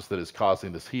process that is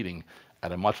causing this heating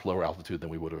at a much lower altitude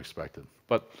than we would have expected.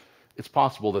 But it's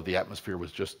possible that the atmosphere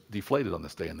was just deflated on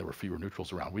this day and there were fewer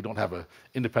neutrals around. We don't have an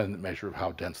independent measure of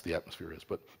how dense the atmosphere is,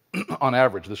 but on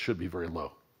average, this should be very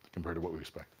low compared to what we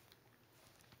expect.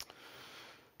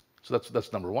 So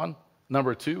that's number one.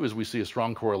 Number two is we see a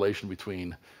strong correlation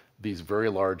between these very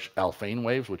large Alfvén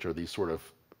waves, which are these sort of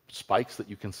spikes that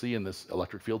you can see in this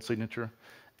electric field signature,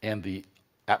 and the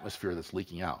atmosphere that's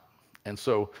leaking out. And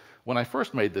so when I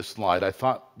first made this slide, I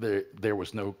thought there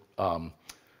was no,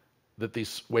 that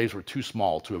these waves were too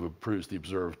small to have produced the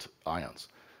observed ions.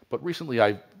 But recently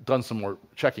I've done some more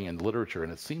checking in the literature,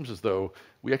 and it seems as though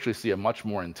we actually see a much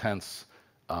more intense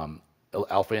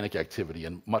alphanic activity,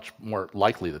 and much more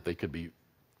likely that they could be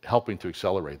helping to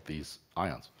accelerate these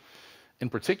ions. In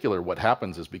particular, what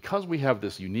happens is because we have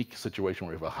this unique situation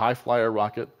where we have a high flyer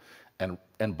rocket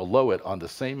and below it on the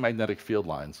same magnetic field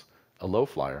lines, a low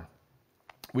flyer,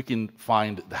 we can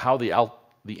find how the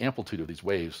amplitude of these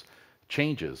waves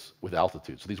changes with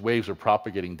altitude. So these waves are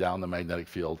propagating down the magnetic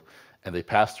field, and they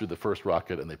pass through the first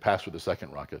rocket and they pass through the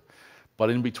second rocket. But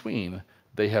in between,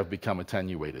 they have become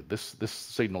attenuated. This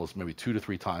signal is maybe 2 to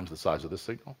 3 times the size of this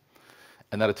signal.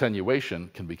 And that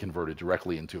attenuation can be converted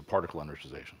directly into a particle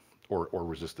energization or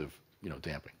resistive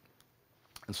damping.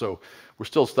 And so we're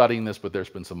still studying this, but there's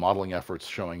been some modeling efforts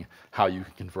showing how you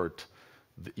can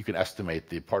you can estimate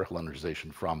the particle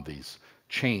energization from these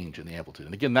change in the amplitude.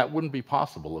 And again, that wouldn't be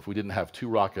possible if we didn't have 2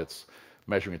 rockets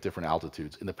measuring at different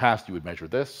altitudes. In the past, you would measure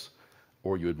this,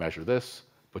 or you would measure this,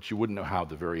 but you wouldn't know how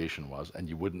the variation was, and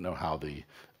you wouldn't know how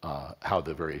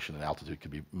the variation in altitude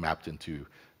could be mapped into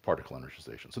particle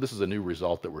energization. So this is a new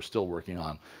result that we're still working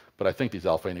on, but I think these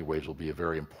Alfvén waves will be a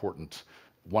very important,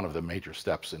 one of the major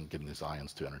steps in getting these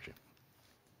ions to energy.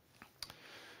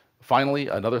 Finally,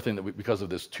 another thing that because of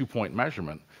this 2-point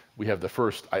measurement, we have the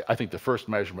first, I think the first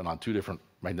measurement on 2 different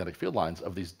magnetic field lines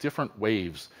of these different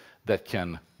waves that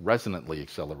can resonantly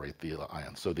accelerate the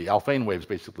ions. So the Alfvén waves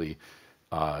basically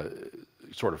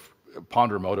sort of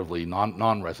ponderomotively,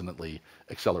 non-resonantly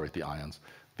accelerate the ions.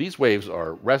 These waves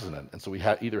are resonant, and so we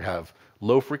either have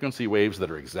low frequency waves that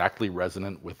are exactly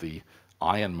resonant with the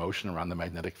ion motion around the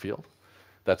magnetic field,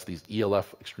 That's these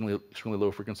ELF, extremely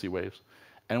low frequency waves.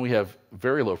 And we have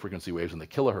very low frequency waves in the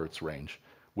kilohertz range,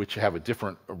 which have a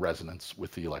different resonance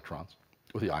with the electrons,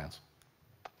 with the ions.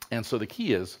 And so the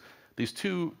key is these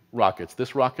two rockets,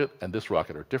 this rocket and this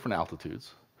rocket, are different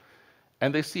altitudes,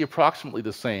 and they see approximately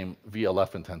the same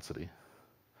VLF intensity,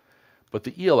 but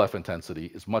the ELF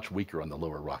intensity is much weaker on the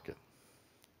lower rocket.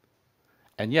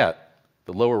 And yet,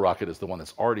 the lower rocket is the one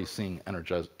that's already seeing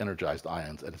energized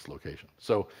ions at its location.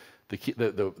 So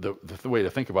the way to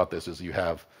think about this is you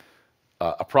have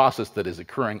a process that is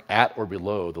occurring at or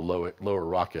below the lower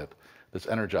rocket that's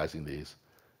energizing these.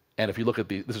 And if you look at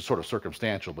this is sort of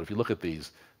circumstantial, but if you look at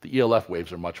these, the ELF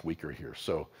waves are much weaker here.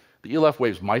 So the ELF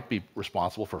waves might be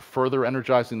responsible for further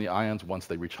energizing the ions once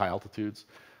they reach high altitudes.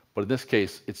 But in this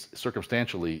case, it's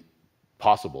circumstantially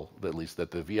possible, at least,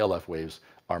 that the VLF waves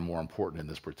are more important in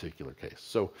this particular case.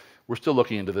 So we're still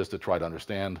looking into this to try to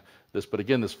understand this. But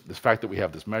again, this fact that we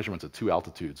have this measurements at two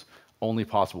altitudes, only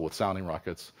possible with sounding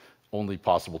rockets, only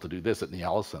possible to do this at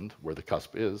Ny-Ålesund, where the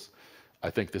cusp is. I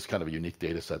think this kind of a unique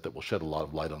data set that will shed a lot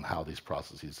of light on how these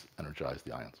processes energize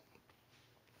the ions.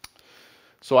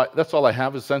 So that's all I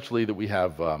have, essentially, that we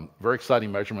have very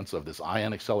exciting measurements of this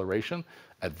ion acceleration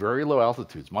at very low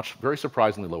altitudes, very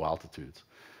surprisingly low altitudes.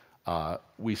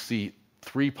 We see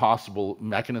three possible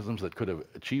mechanisms that could have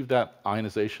achieved that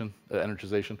ionization,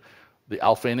 energization. The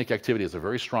alphanic activity is a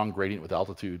very strong gradient with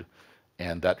altitude,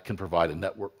 and that can provide a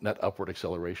net upward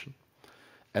acceleration.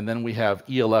 And then we have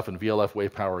ELF and VLF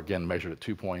wave power, again, measured at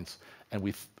 2 points, and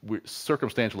we're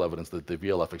circumstantial evidence that the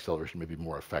VLF acceleration may be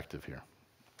more effective here.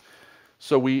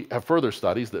 So we have further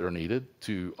studies that are needed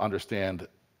to understand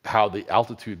how the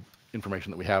altitude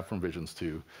information that we have from Visions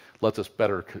 2 lets us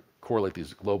better correlate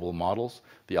these global models,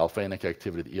 the alphanic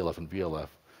activity, the ELF and VLF.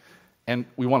 And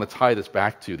we want to tie this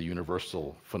back to the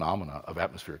universal phenomena of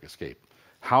atmospheric escape.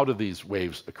 How do these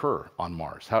waves occur on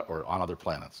Mars or on other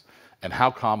planets? And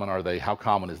how common are they? How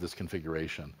common is this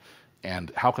configuration?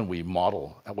 And how can we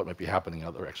model what might be happening in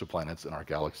other exoplanets in our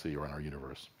galaxy or in our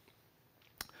universe?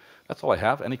 That's all I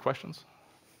have. Any questions?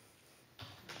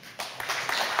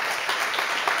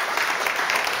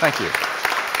 Thank you.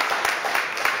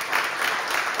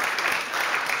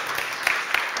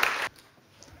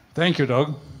 Thank you,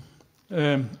 Doug.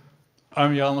 I'm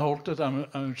Jan Holtet. I'm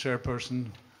a chairperson,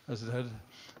 as the head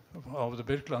of the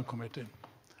Birkeland committee.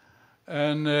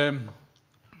 And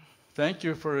thank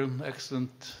you for an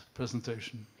excellent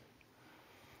presentation.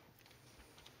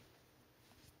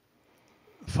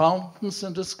 Fountains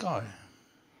in the sky,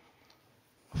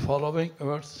 following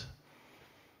Earth's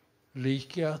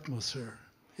leaky atmosphere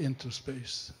into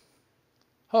space.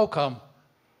 How come?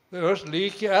 The Earth's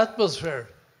leaky atmosphere.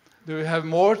 Do we have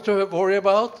more to worry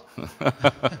about?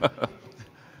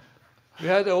 We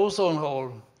had the ozone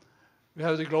hole. We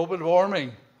have the global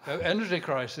warming. We have energy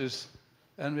crisis.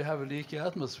 And we have a leaky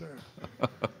atmosphere.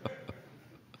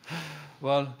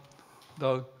 Well,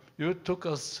 Doug, you took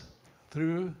us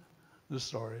through the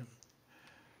story.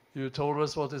 You told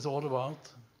us what it's all about.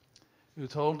 You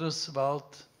told us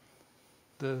about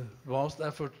the vast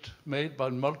effort made by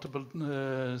multiple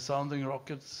sounding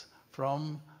rockets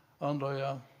from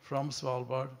Andøya, from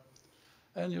Svalbard,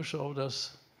 and you showed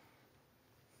us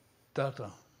data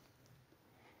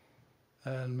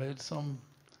and made some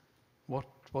what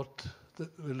will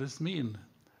this mean?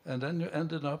 And then you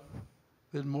ended up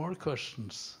with more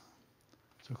questions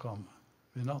to come.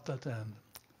 We're not at the end.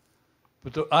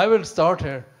 But I will start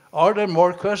here. Are there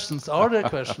more questions? Are there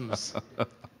questions?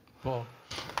 Paul.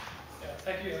 Yeah,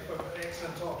 thank you for an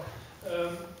excellent talk.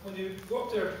 When you go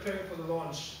up there preparing for the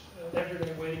launch, every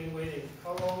day waiting and waiting,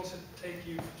 how long does it take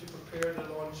you to prepare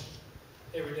the launch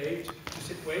every day, to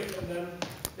sit wait? And then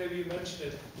maybe you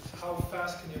mentioned it, how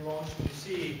fast can you launch when you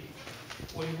see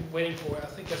what you're waiting for? I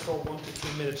think I saw 1 to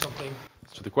 2 minutes something.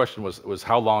 So the question was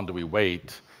how long do we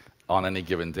wait on any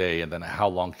given day, and then how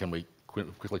long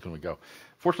quickly can we go?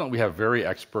 Fortunately, we have very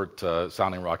expert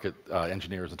sounding rocket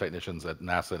engineers and technicians at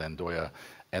NASA and Andøya,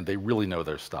 and they really know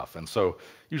their stuff. And so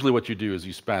usually what you do is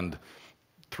you spend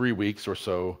 3 weeks or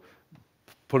so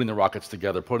putting the rockets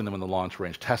together, putting them in the launch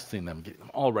range, testing them, getting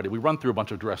them all ready. We run through a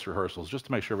bunch of dress rehearsals just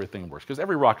to make sure everything works, because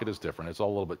every rocket is different. It's all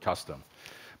a little bit custom.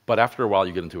 But after a while,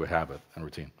 you get into a habit and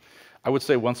routine. I would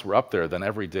say once we're up there, then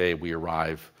every day we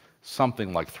arrive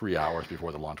something like 3 hours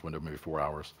before the launch window, maybe 4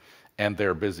 hours. And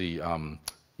they're busy,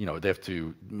 they have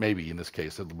to, maybe in this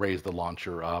case, raise the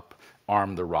launcher up,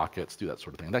 arm the rockets, do that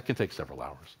sort of thing. That can take several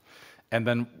hours. And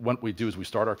then what we do is we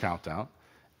start our countdown,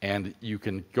 and you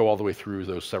can go all the way through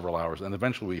those several hours. And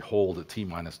eventually we hold at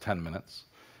T-minus 10 minutes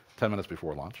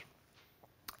before launch.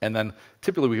 And then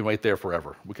typically we can wait there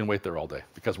forever. We can wait there all day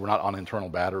because we're not on internal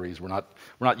batteries. We're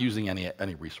not using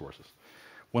any resources.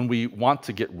 When we want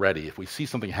to get ready, if we see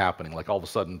something happening, like all of a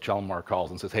sudden Chalmar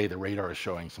calls and says, hey, the radar is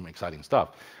showing some exciting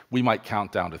stuff, we might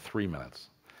count down to 3 minutes.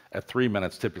 At 3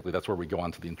 minutes, typically, that's where we go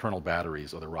onto the internal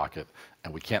batteries of the rocket,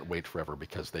 and we can't wait forever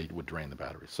because they would drain the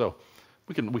batteries. So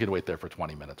we can wait there for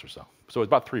 20 minutes or so. So it's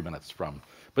about 3 minutes from,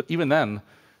 but even then,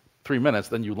 3 minutes,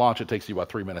 then you launch, it takes you about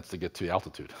 3 minutes to get to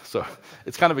altitude. So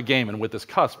it's kind of a game, and with this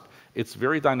cusp, it's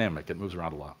very dynamic. It moves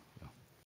around a lot.